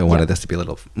anything. So I wanted this to be a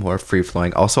little more free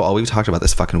flowing. Also, all we've talked about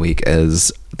this fucking week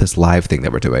is this live thing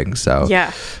that we're doing. So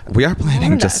we are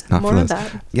planning just not for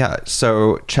this. Yeah.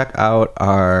 So check out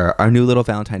our new little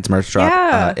Valentine's merch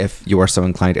drop if you are so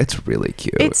inclined. It's really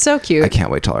cute. It's so cute. I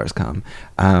can't wait till ours come.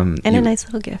 And a nice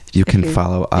little gift. You can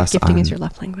follow us. Gifting is your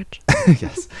love language.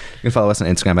 Yes. You can follow us on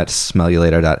Instagram at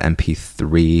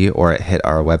smellulator.mp3 or hit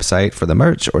our website for the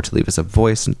merch or to leave us a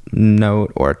voice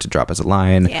note or to drop us a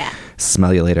line. Yeah.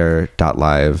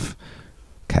 Smellulator.live.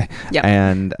 Okay. Yep.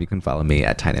 And you can follow me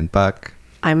at Tynan Buck.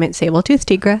 I'm at Sabletooth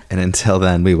Tigra. And until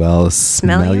then, we will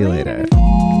smell you later.